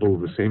example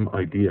of the same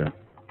idea,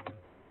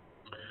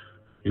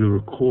 you'll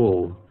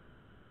recall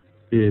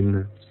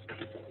in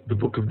the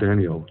book of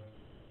Daniel,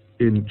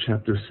 in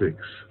chapter 6,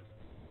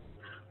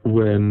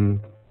 when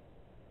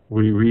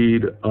we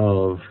read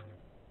of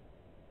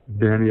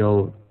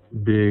Daniel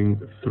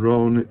being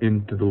thrown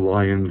into the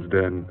lion's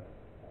den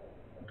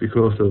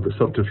because of the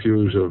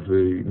subterfuge of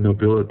the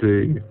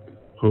nobility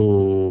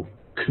who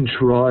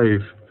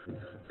contrive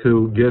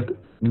to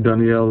get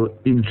Daniel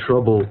in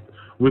trouble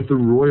with the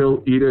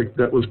royal edict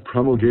that was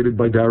promulgated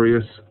by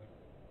Darius.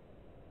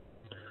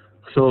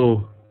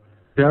 So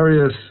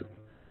Darius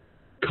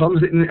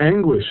comes in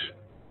anguish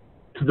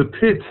to the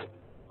pit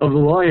of the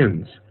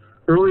lions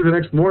early the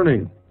next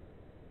morning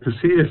to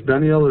see if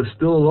Daniel is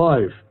still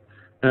alive.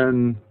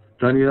 And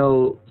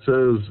Daniel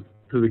says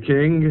to the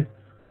king,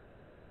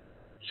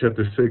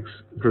 chapter 6,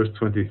 verse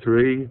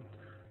 23,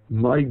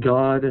 my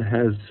God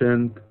has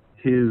sent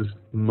his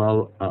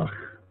malach.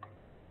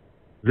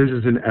 This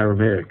is in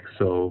Aramaic,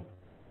 so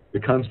the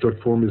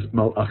construct form is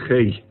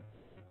malachei.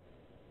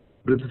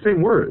 But it's the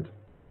same word.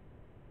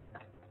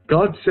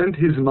 God sent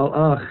his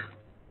malach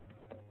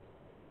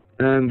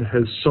and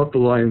has shut the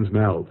lions'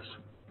 mouths.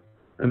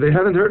 And they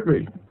haven't hurt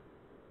me.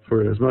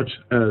 For as much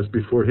as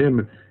before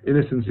him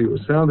innocency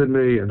was found in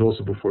me, and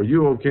also before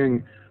you, O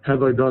king,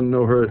 have I done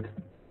no hurt.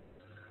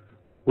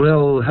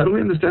 Well, how do we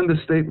understand this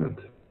statement?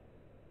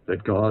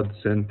 That God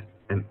sent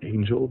an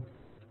angel,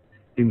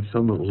 in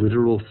some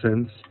literal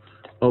sense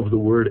of the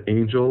word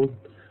angel,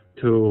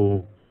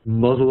 to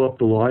muzzle up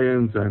the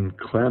lions and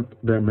clamp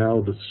their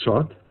mouths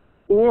shut?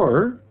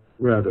 Or,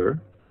 rather,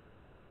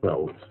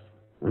 well,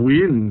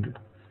 wind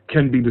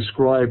can be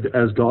described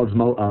as God's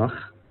malach.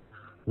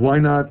 Why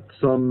not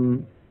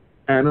some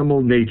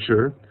animal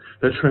nature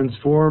that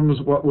transforms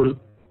what was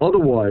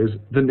otherwise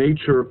the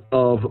nature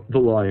of the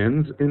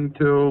lions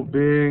into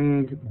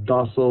being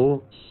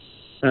docile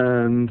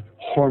and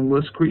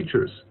harmless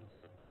creatures?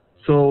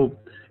 So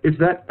it's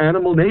that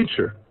animal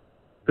nature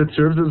that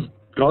serves as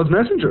God's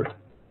messenger.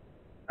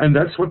 And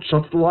that's what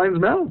shuts the lions'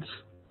 mouths.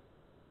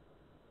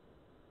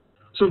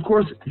 So of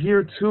course,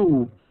 here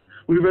too,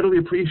 we readily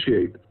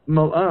appreciate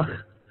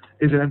malach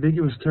is an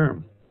ambiguous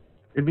term.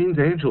 It means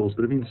angels,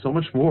 but it means so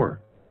much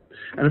more.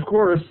 And of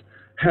course,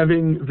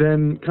 having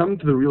then come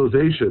to the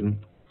realization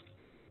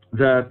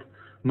that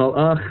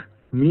malach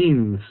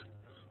means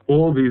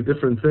all these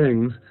different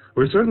things,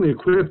 we're certainly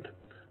equipped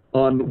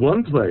on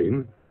one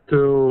plane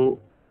to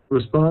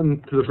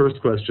respond to the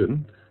first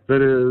question,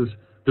 that is,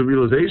 the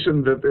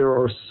realization that there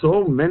are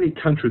so many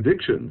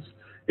contradictions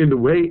in the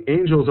way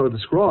angels are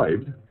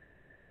described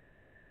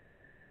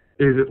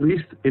is, at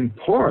least in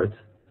part,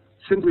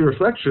 simply a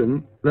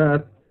reflection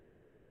that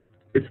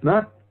it's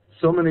not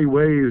so many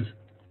ways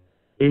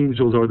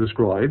angels are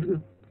described,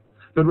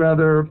 but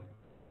rather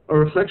a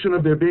reflection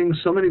of there being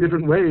so many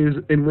different ways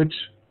in which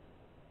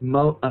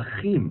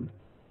malachim,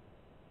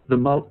 the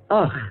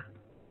malach,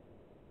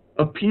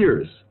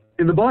 appears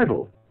in the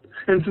Bible.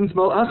 And since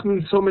malach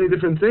means so many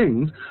different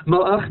things,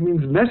 malach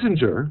means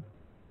messenger,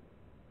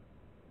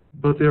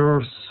 but there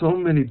are so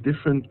many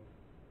different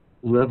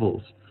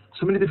levels,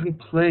 so many different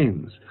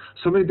planes,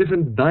 so many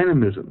different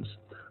dynamisms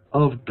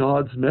of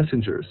God's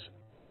messengers.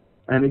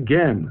 And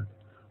again,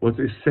 what's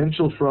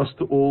essential for us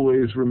to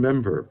always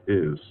remember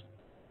is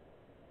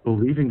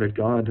believing that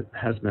God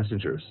has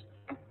messengers,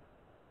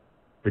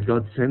 that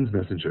God sends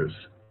messengers,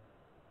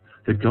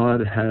 that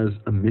God has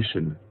a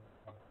mission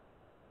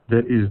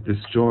that is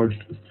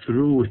discharged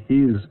through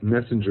his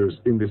messengers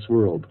in this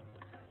world.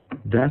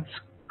 That's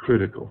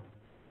critical.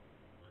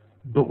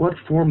 But what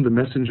form the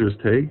messengers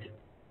take,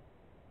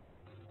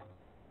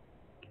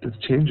 it's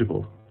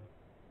changeable.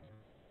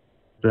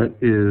 That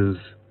is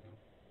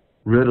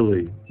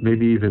readily,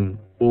 maybe even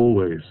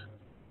always,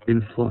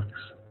 in flux.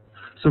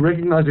 So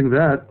recognizing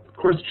that, of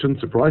course, it shouldn't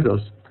surprise us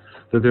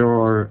that there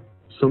are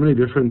so many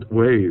different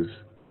ways,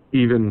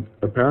 even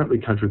apparently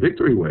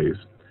contradictory ways,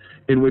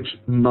 in which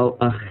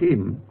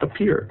malachim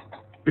appear,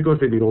 because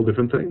they mean all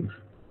different things.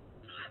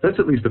 That's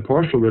at least a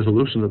partial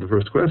resolution of the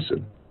first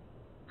question.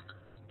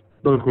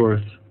 But of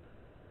course,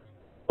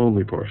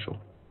 only partial.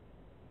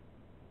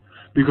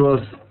 Because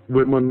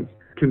when one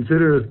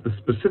considers the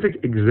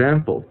specific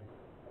example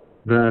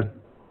that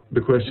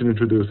the question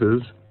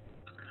introduces,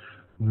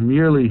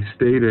 merely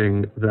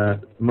stating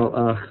that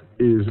malach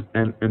is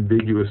an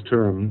ambiguous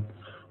term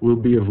will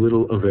be of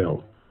little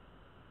avail.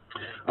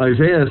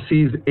 Isaiah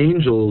sees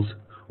angels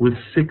with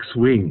 6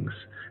 wings,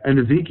 and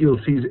Ezekiel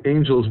sees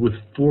angels with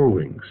 4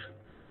 wings.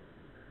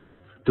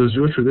 Does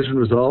Jewish tradition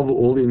resolve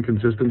all the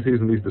inconsistencies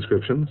in these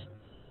descriptions?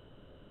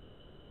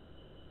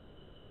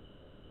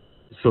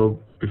 So,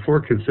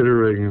 before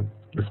considering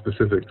the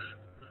specifics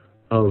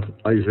of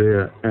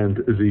Isaiah and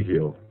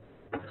Ezekiel,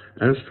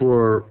 as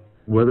for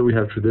whether we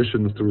have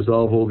traditions to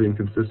resolve all the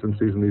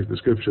inconsistencies in these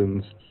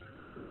descriptions,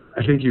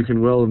 I think you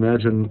can well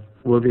imagine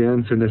what the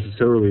answer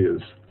necessarily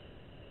is.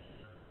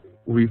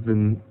 We've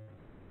been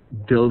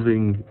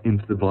delving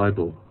into the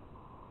Bible,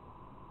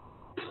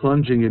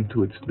 plunging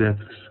into its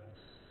depths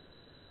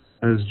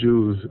as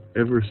Jews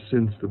ever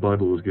since the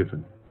Bible was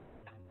given.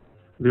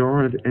 There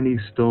aren't any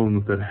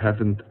stones that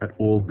haven't at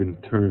all been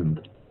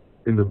turned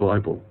in the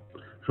Bible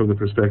from the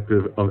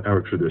perspective of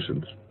our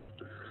traditions.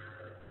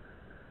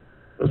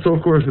 So,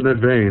 of course, in that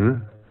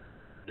vein,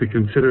 to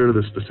consider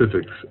the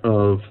specifics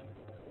of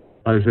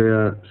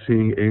Isaiah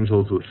seeing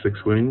angels with 6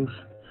 wings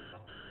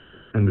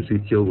and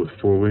Ezekiel with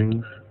 4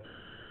 wings,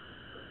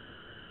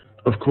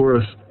 of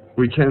course,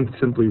 we can't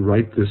simply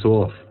write this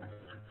off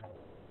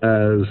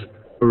as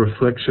a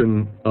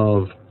reflection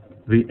of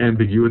the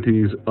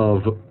ambiguities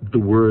of the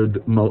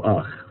word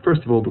malach.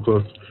 First of all,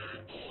 because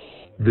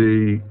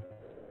the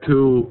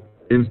 2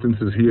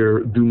 instances here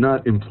do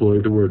not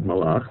employ the word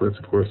malach. That's,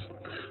 of course,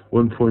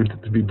 one point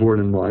to be borne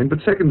in mind. But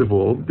second of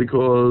all,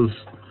 because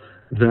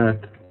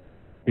that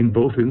in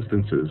both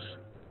instances,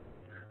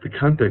 the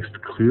context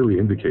clearly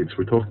indicates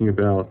we're talking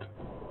about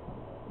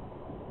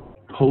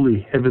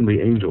holy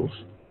heavenly angels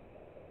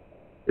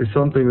is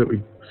something that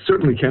we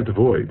certainly can't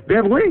avoid. They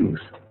have wings.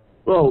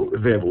 Well,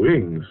 if they have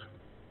wings,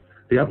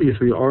 they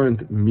obviously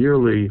aren't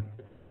merely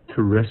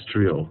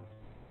terrestrial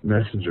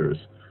messengers,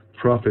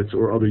 prophets,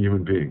 or other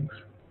human beings.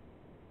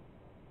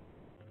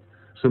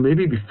 So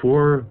maybe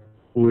before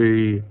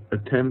we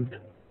attempt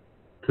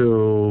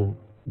to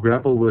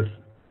grapple with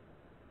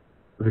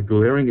the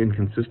glaring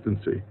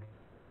inconsistency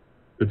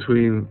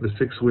between the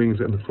 6 wings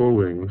and the 4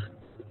 wings,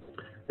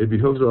 it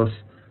behoves us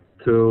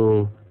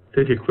to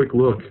take a quick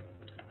look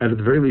at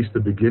the very least, the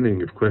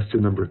beginning of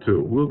question number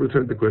 2. We'll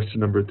return to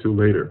question number 2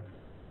 later.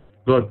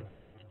 But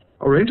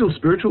are angels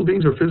spiritual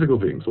beings or physical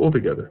beings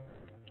altogether?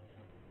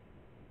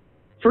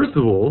 First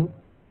of all,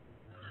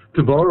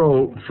 to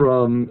borrow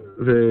from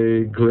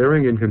the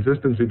glaring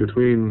inconsistency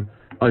between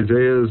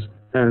Isaiah's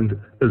and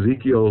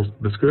Ezekiel's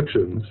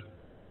descriptions,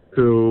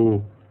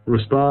 to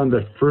respond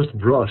at first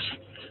brush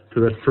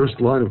to that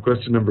first line of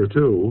question number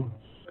 2,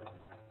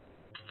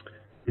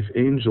 if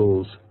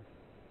angels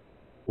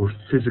were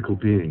physical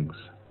beings,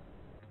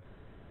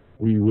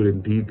 we would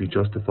indeed be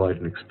justified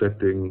in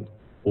expecting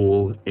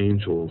all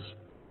angels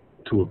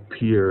to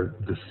appear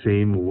the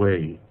same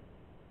way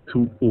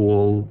to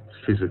all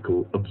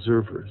physical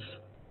observers.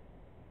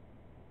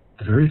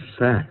 The very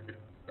fact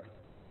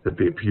that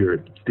they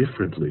appear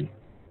differently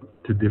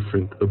to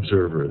different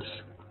observers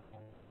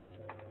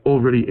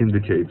already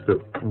indicates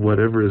that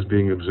whatever is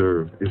being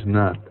observed is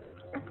not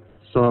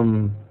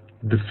some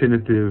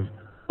definitive,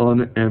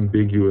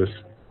 unambiguous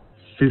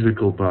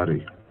physical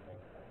body.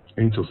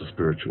 Angels are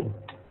spiritual.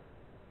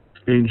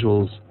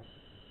 Angels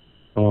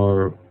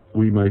are,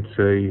 we might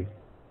say,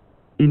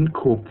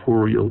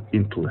 incorporeal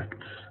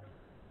intellects.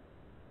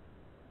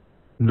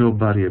 No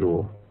body at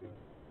all.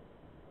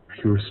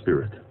 Pure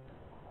spirit.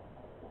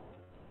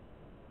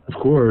 Of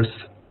course,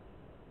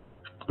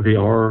 they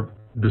are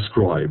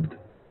described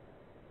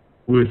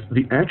with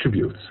the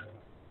attributes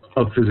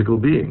of physical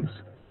beings.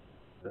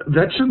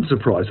 That shouldn't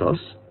surprise us.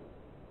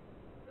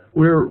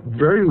 We're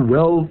very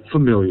well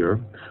familiar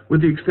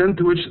with the extent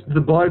to which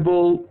the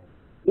Bible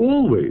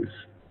always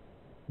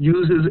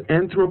uses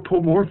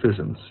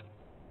anthropomorphisms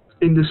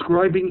in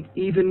describing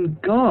even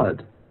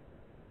God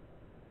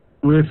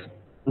with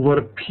what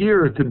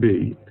appear to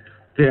be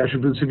the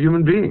attributes of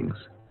human beings.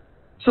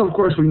 So, of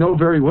course, we know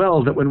very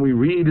well that when we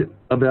read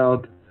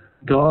about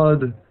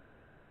God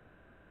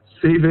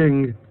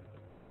saving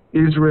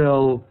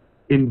Israel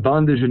in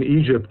bondage in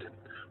Egypt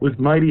with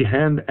mighty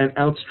hand and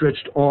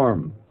outstretched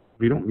arm,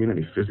 we don't mean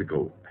any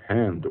physical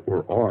hand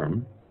or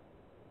arm.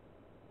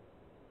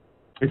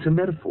 It's a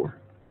metaphor.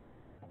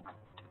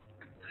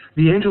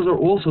 The angels are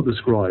also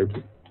described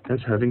as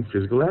having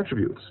physical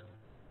attributes,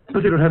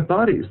 but they don't have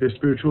bodies. They're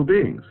spiritual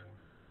beings.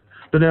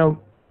 But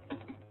now,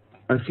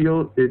 I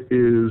feel it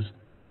is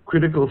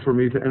critical for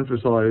me to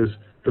emphasize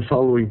the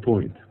following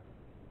point.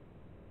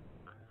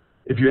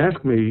 If you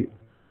ask me,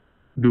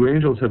 do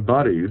angels have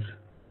bodies?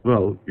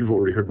 Well, you've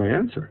already heard my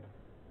answer.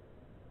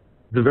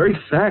 The very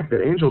fact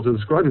that angels are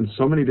described in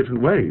so many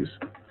different ways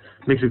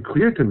makes it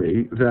clear to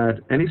me that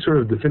any sort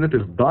of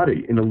definitive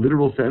body in a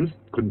literal sense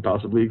couldn't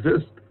possibly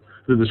exist.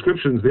 The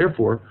descriptions,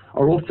 therefore,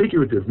 are all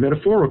figurative,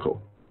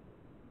 metaphorical.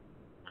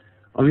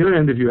 On the other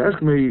hand, if you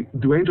ask me,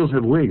 do angels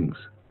have wings?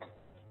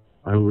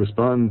 I will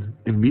respond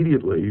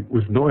immediately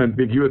with no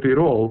ambiguity at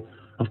all.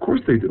 Of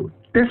course they do.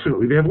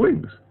 Definitely they have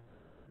wings.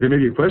 There may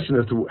be a question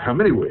as to how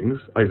many wings.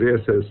 Isaiah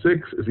says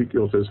 6,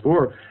 Ezekiel says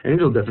 4.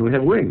 Angels definitely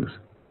have wings.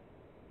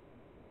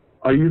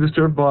 Are you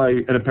disturbed by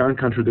an apparent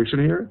contradiction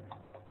here?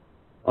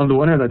 On the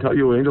one hand, I tell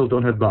you angels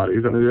don't have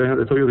bodies. On the other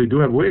hand, I tell you they do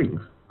have wings.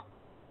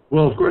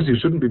 Well, of course, you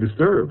shouldn't be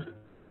disturbed.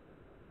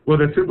 What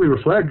that simply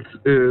reflects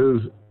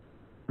is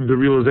the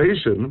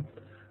realization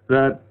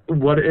that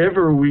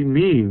whatever we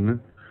mean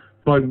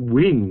by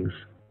wings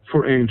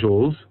for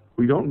angels,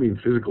 we don't mean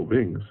physical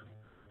wings.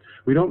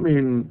 We don't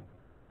mean,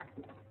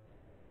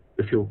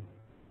 if you'll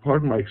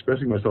pardon my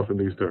expressing myself in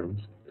these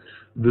terms,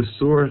 the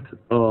sort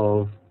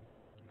of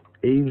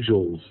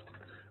angels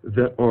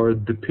that are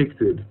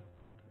depicted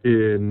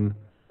in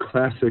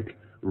classic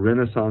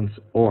Renaissance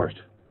art.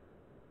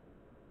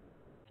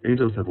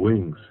 Angels have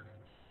wings.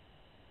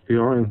 They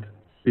aren't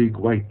big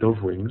white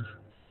dove wings.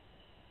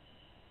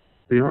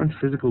 They aren't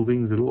physical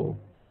wings at all.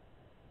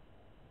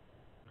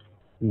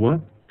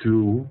 What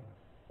do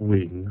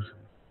wings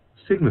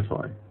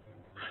signify?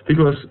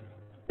 Because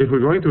if we're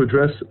going to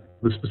address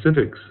the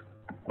specifics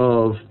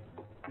of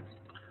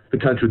the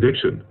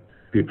contradiction,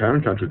 the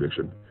apparent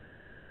contradiction,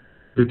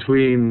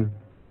 between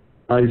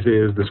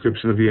Isaiah's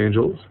description of the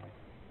angels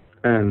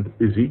and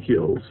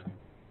Ezekiel's,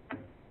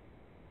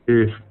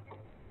 if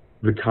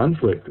the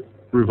conflict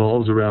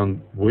revolves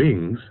around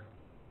wings,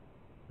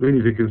 we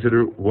need to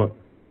consider what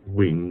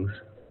wings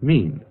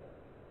mean.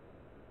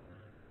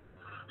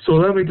 So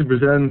allow me to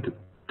present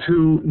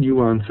 2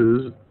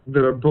 nuances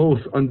that are both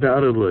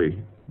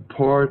undoubtedly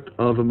part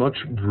of a much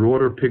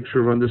broader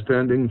picture of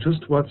understanding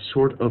just what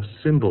sort of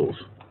symbols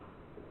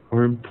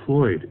are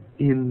employed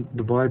in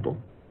the Bible,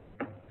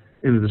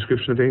 in the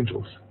description of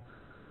angels.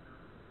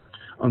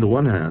 On the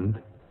one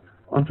hand,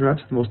 On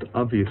perhaps the most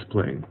obvious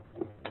plane,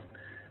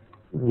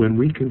 when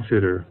we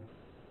consider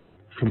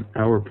from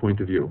our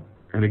point of view,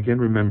 and again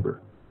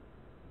remember,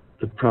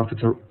 the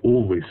prophets are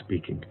always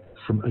speaking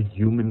from a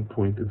human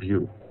point of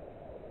view,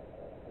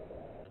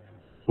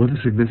 what the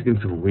significance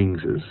of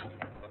wings is,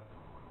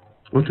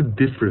 what the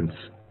difference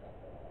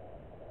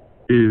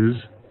is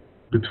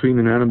between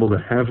an animal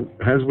that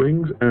has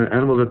wings and an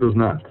animal that does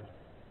not.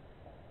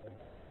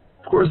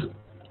 Of course,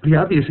 the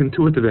obvious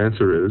intuitive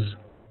answer is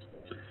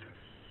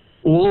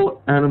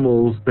all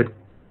animals that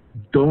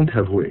don't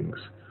have wings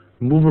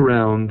move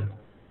around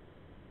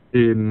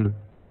in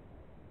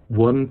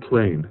one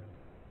plane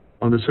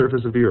on the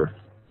surface of the earth.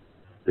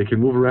 They can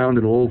move around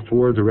in all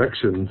four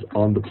directions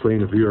on the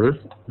plane of the earth,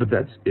 but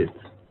that's it.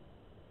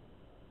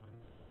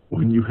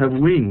 When you have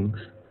wings,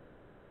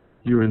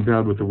 you're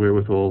endowed with the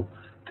wherewithal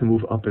to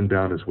move up and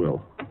down as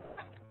well.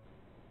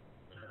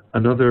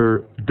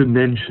 Another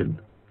dimension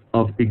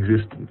of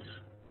existence.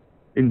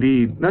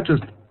 Indeed, not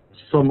just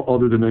some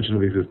other dimension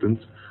of existence,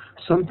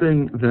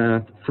 something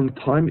that from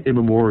time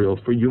immemorial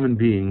for human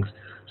beings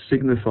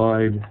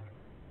signified,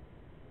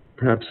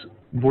 perhaps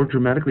more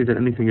dramatically than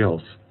anything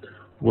else,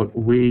 what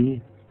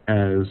we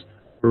as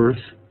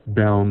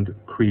earth-bound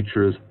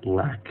creatures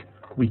lack.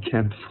 We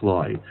can't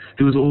fly.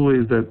 There was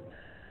always that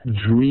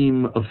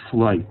dream of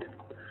flight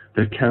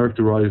that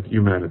characterized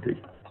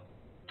humanity.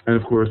 And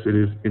of course, it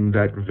is in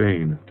that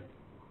vein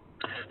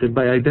that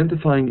by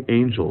identifying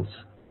angels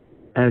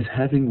as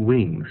having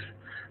wings,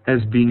 as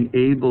being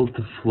able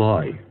to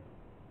fly,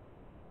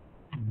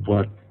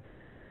 what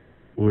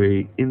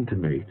we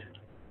intimate,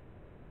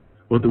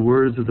 what the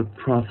words of the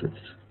prophets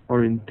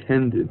are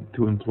intended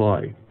to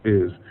imply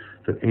is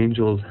that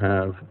angels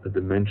have a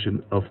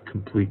dimension of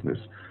completeness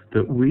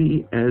that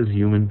we as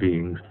human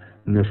beings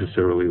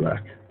necessarily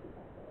lack.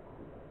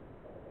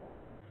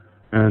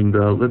 And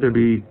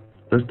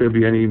lest there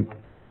be any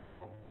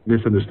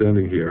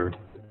misunderstanding here,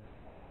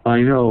 I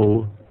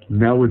know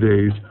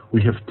nowadays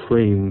we have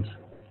planes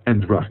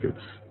and rockets.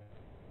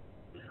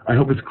 I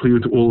hope it's clear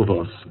to all of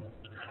us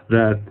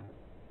that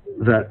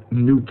that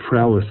new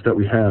prowess that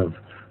we have,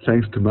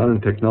 thanks to modern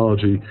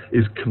technology,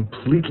 is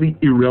completely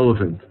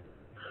irrelevant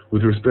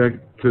with respect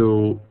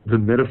to the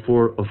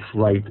metaphor of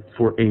flight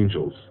for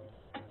angels.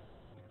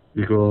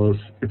 Because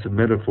it's a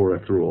metaphor,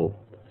 after all,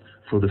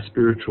 for the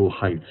spiritual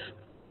heights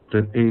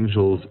that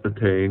angels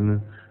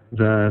attain,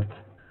 that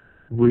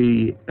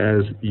we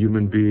as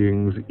human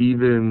beings,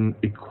 even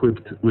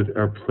equipped with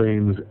our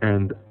planes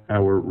and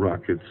our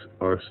rockets,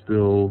 are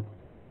still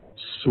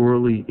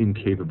sorely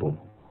incapable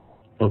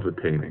of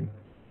attaining.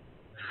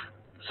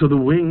 So the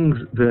wings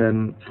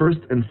then, first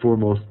and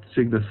foremost,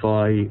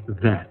 signify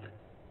that,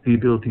 the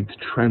ability to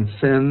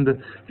transcend,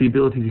 the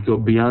ability to go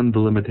beyond the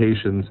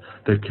limitations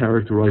that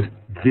characterize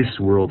this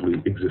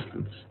worldly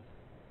existence.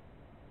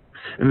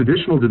 An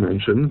additional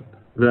dimension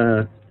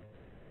that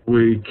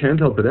we can't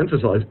help but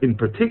emphasize, in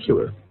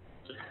particular,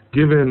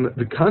 given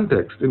the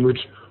context in which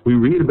we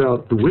read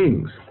about the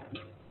wings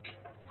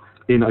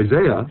in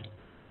Isaiah,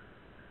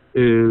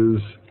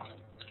 is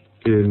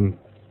in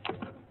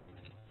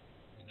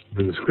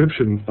the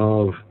description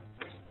of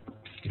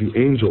the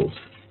angels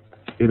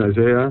in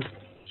Isaiah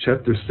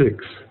chapter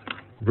 6,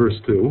 verse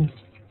 2.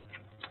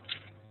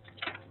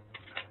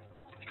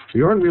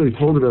 We aren't really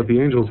told about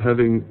the angels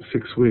having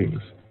 6 wings.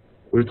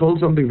 We're told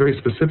something very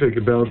specific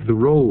about the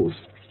roles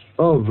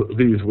of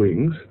these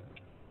wings.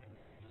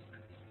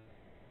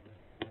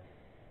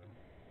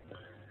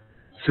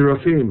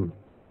 Seraphim,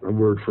 a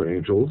word for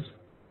angels,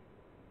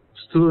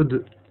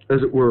 stood,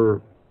 as it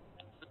were,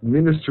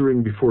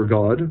 ministering before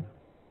God.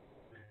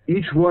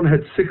 Each one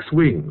had 6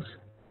 wings.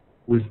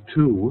 With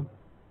 2,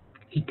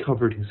 he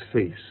covered his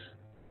face.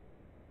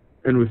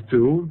 And with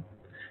 2,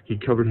 he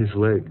covered his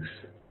legs.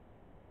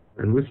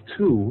 And with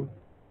 2,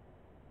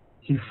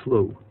 he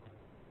flew.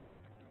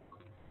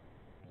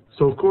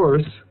 So, of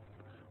course,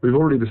 we've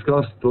already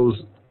discussed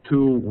those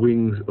 2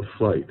 wings of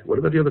flight. What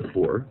about the other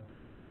 4?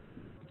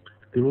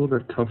 They're all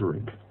about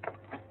covering.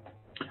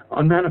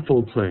 On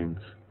manifold planes,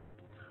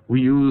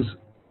 we use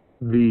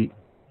the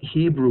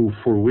Hebrew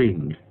for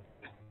wing,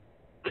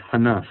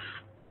 kanaf,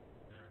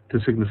 to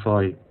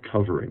signify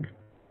covering.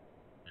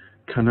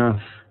 Kanaf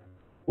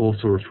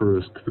also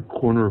refers to the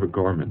corner of a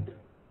garment.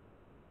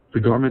 The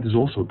garment is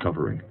also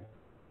covering.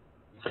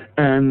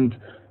 And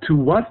to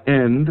what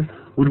end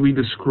would we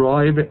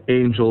describe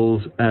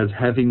angels as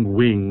having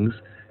wings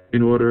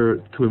in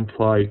order to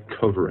imply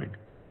covering?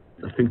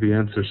 I think the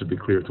answer should be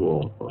clear to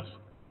all of us.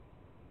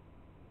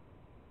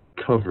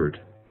 Covered,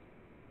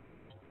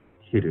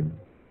 hidden,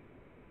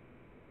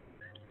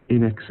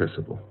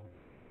 inaccessible,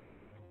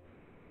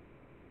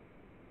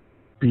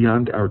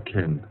 beyond our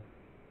ken,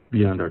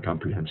 beyond our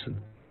comprehension.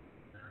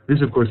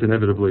 This, of course,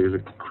 inevitably is a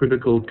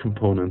critical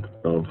component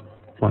of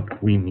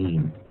what we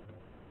mean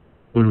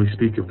when we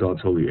speak of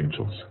God's holy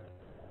angels.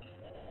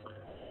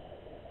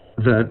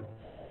 That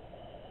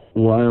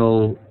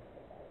while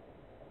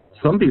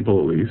some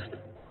people, at least,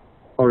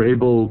 are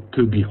able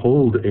to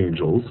behold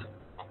angels,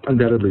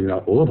 undoubtedly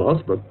not all of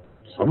us, but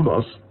some of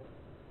us,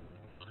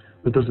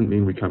 That doesn't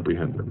mean we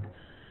comprehend them.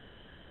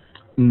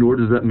 Nor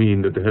does that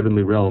mean that the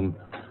heavenly realm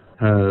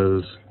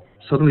has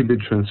suddenly been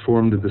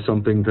transformed into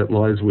something that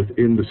lies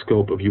within the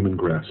scope of human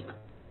grasp.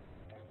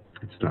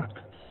 It's not.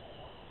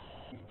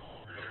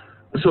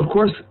 So, of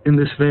course, in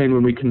this vein,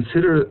 when we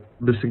consider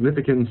the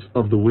significance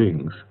of the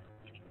wings,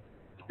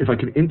 if I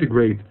can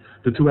integrate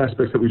the two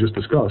aspects that we just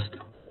discussed,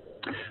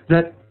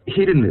 that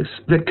hiddenness,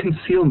 that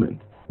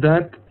concealment,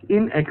 that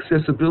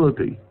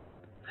inaccessibility,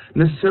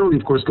 necessarily,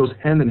 of course, goes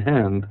hand in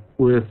hand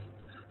with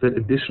that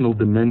additional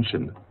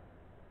dimension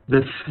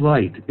that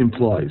flight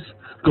implies,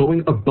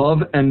 going above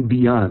and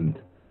beyond,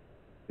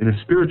 in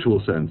a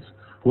spiritual sense,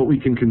 what we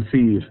can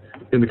conceive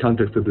in the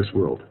context of this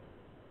world.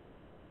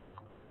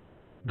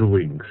 The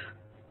wings.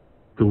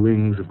 The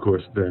wings, of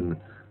course, then,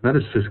 not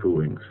as physical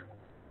wings,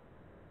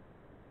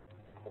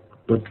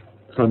 but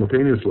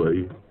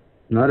simultaneously,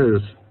 not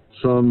as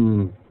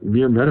some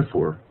mere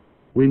metaphor.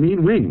 We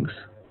mean wings.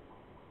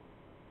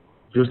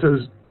 Just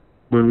as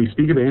when we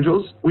speak of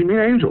angels, we mean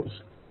angels.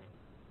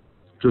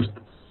 Just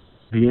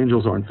the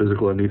angels aren't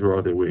physical and neither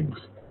are their wings.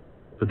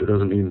 But that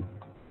doesn't mean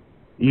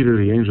either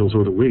the angels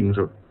or the wings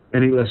are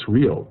any less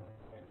real.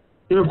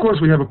 And of course,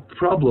 we have a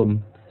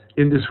problem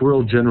in this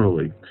world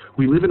generally.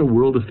 We live in a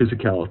world of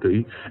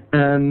physicality,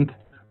 and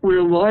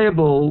we're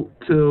liable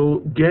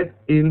to get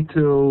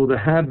into the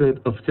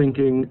habit of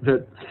thinking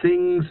that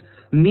things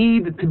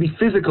need to be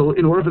physical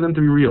in order for them to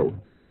be real.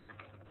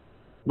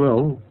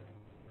 Well,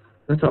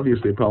 that's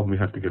obviously a problem we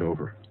have to get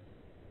over.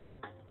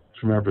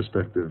 From our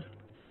perspective,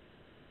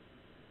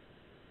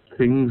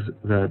 things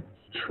that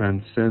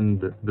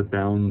transcend the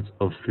bounds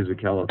of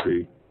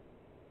physicality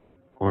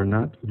are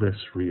not less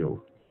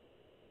real.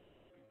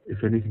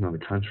 If anything, on the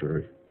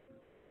contrary,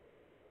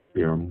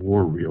 they are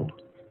more real.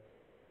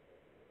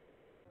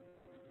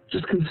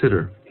 Just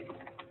consider,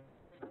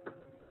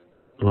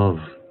 love,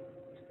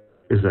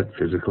 is that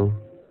physical?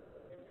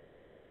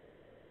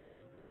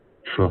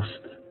 Trust,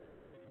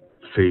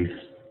 faith,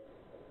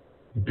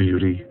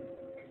 beauty,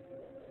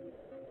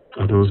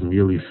 are those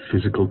merely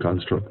physical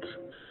constructs?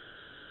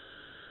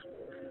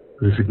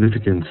 The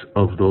significance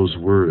of those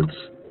words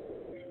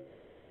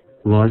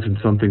lies in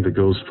something that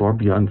goes far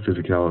beyond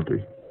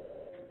physicality.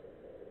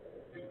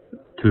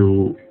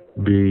 To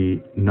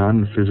be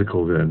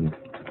non-physical, then,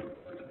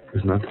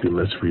 is not to be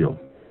less real,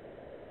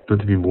 but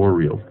to be more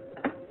real.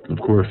 Of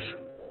course,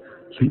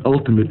 the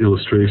ultimate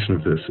illustration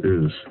of this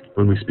is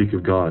when we speak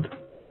of God.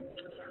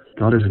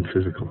 God isn't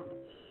physical.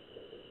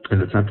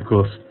 And it's not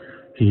because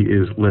he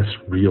is less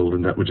real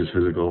than that which is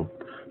physical,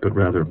 but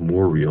rather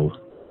more real,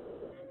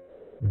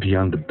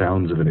 beyond the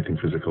bounds of anything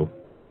physical.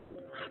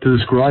 To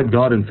describe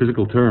God in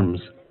physical terms,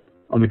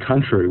 on the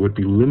contrary, would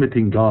be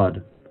limiting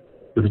God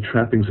with the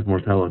trappings of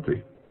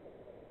mortality.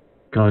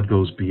 God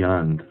goes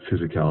beyond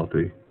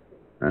physicality.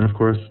 And of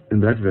course, in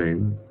that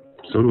vein,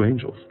 so do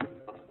angels.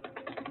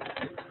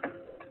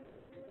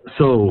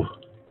 So,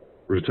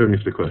 returning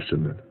to the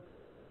question then,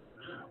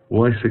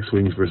 why 6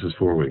 wings versus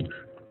 4 wings?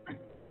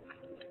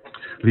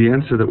 The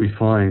answer that we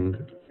find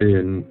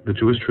in the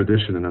Jewish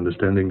tradition in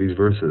understanding these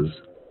verses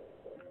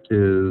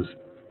is,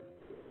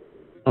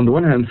 on the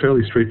one hand,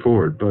 fairly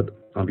straightforward, but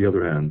on the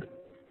other hand,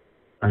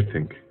 I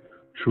think,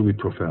 truly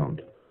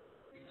profound.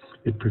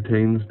 It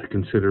pertains to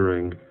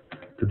considering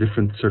the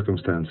different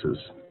circumstances,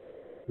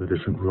 the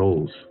different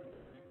roles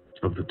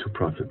of the 2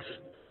 prophets,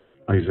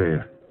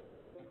 Isaiah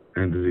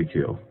and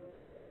Ezekiel.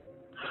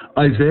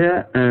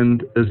 Isaiah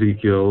and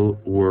Ezekiel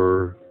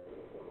were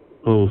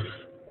both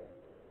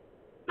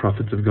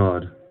prophets of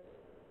God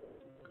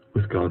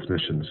with God's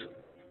missions.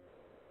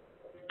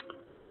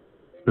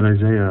 But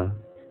Isaiah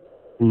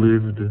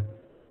lived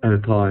at a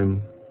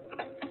time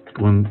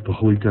when the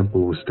Holy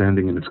Temple was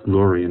standing in its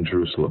glory in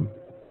Jerusalem.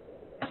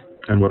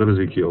 And what of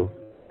Ezekiel?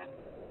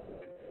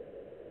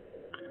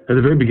 At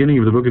the very beginning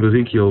of the book of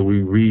Ezekiel,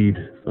 we read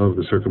of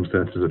the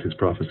circumstances of his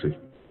prophecy.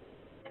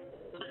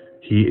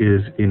 He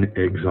is in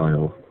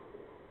exile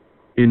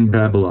in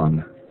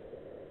Babylon,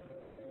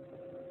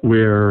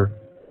 where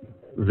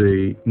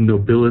the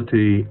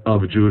nobility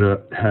of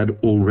Judah had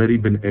already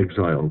been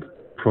exiled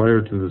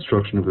prior to the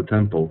destruction of the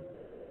temple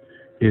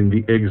in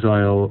the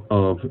exile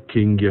of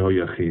King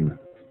Jehoiachin.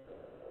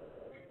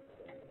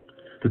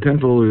 The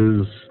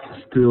temple is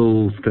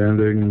still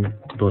standing,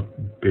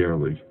 but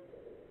barely.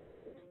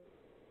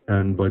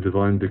 And by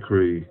divine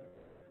decree,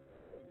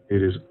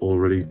 it is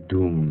already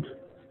doomed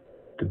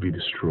to be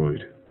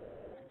destroyed.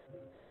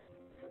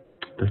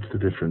 That's the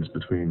difference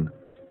between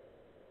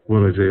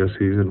what Isaiah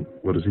sees and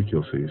what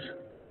Ezekiel sees.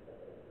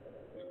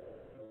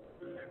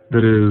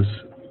 That is,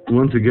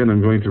 once again,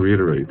 I'm going to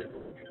reiterate,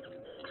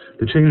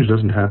 the change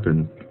doesn't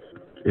happen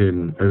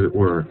in, as it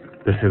were,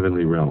 the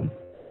heavenly realm.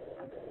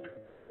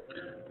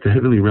 The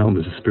heavenly realm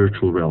is a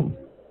spiritual realm.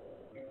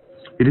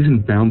 It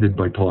isn't bounded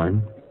by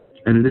time,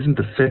 and it isn't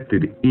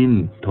affected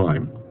in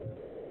time.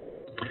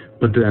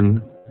 But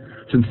then,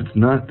 since it's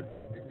not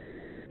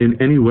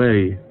in any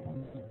way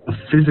a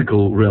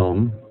physical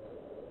realm,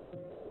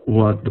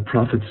 what the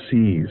prophet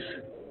sees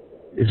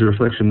is a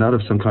reflection not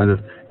of some kind of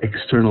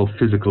external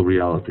physical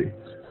reality,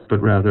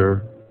 but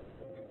rather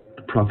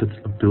prophet's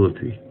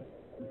ability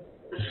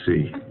to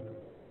see.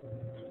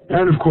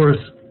 And of course,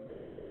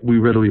 we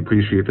readily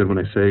appreciate that when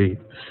I say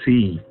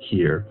see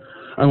here,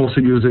 I'm also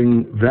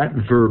using that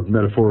verb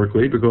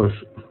metaphorically because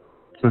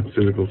it's not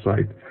physical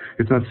sight.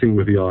 It's not seeing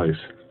with the eyes.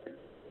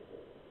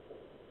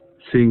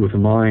 Seeing with the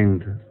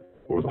mind,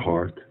 or the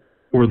heart,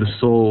 or the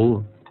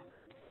soul.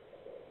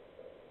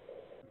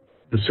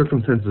 The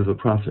circumstances of the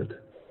prophet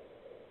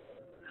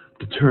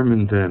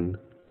determine then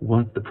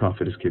what the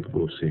prophet is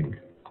capable of seeing.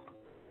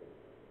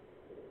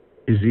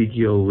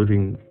 Ezekiel,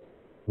 living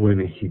when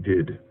he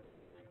did,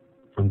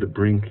 on the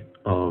brink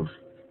of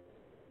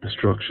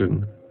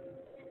destruction,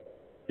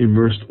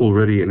 immersed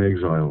already in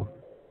exile,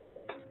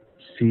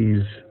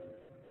 sees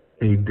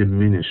a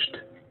diminished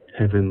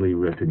heavenly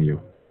retinue.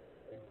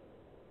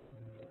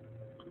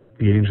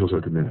 The angels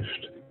are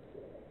diminished.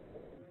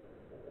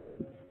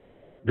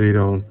 They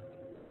don't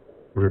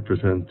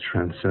represent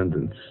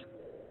transcendence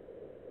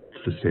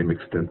to the same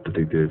extent that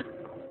they did.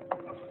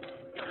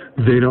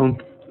 They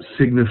don't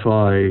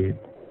signify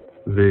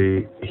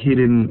the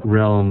hidden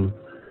realm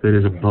that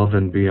is above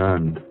and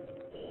beyond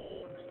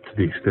to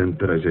the extent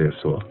that Isaiah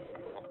saw.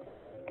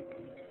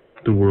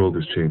 The world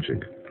is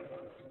changing.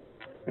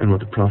 And what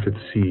the prophet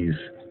sees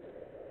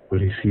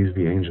when he sees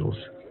the angels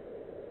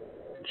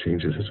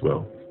changes as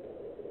well.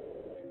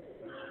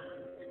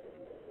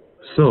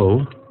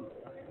 So,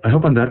 I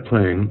hope on that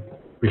plane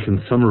we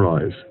can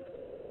summarize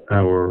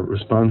our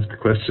response to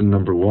question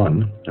number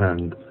 1,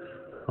 and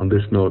on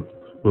this note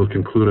we'll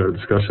conclude our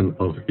discussion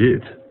of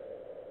it.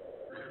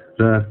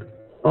 That,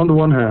 on the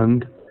one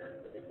hand,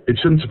 it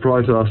shouldn't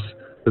surprise us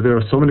that there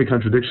are so many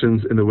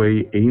contradictions in the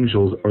way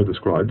angels are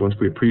described, once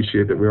we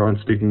appreciate that we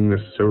aren't speaking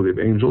necessarily of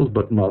angels,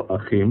 but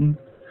malachim,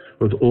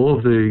 with all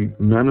of the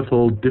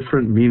manifold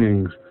different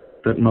meanings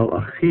that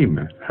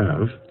malachim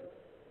have.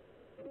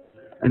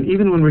 And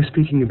even when we're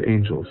speaking of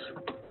angels,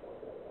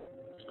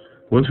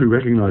 once we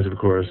recognize, of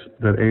course,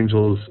 that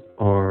angels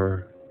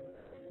are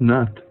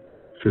not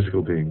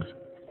physical beings,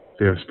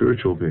 they are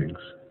spiritual beings,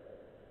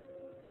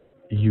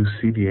 you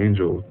see the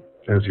angel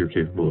as you're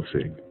capable of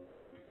seeing.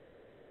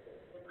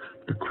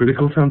 The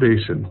critical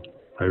foundation,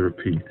 I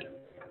repeat,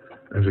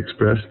 as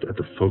expressed at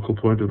the focal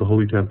point of the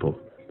Holy Temple,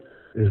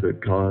 is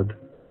that God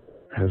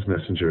has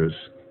messengers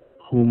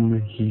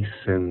whom He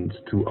sends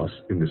to us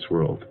in this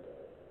world.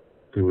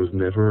 There was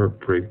never a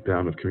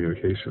breakdown of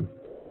communication.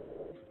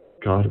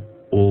 God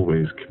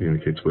always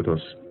communicates with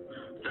us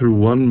through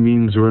one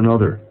means or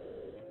another.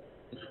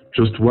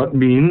 Just what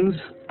means?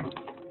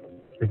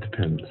 It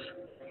depends.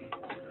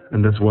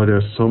 And that's why there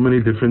are so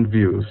many different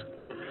views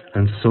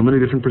and so many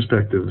different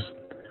perspectives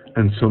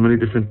and so many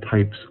different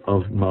types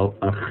of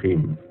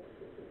malachim.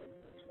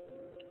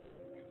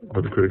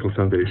 But the critical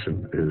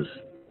foundation is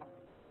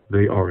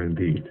they are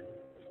indeed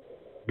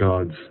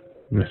God's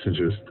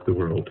messengers to the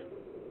world.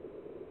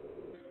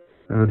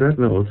 And on that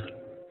note,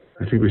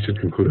 I think we should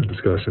conclude our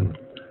discussion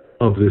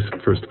of this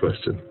first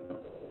question.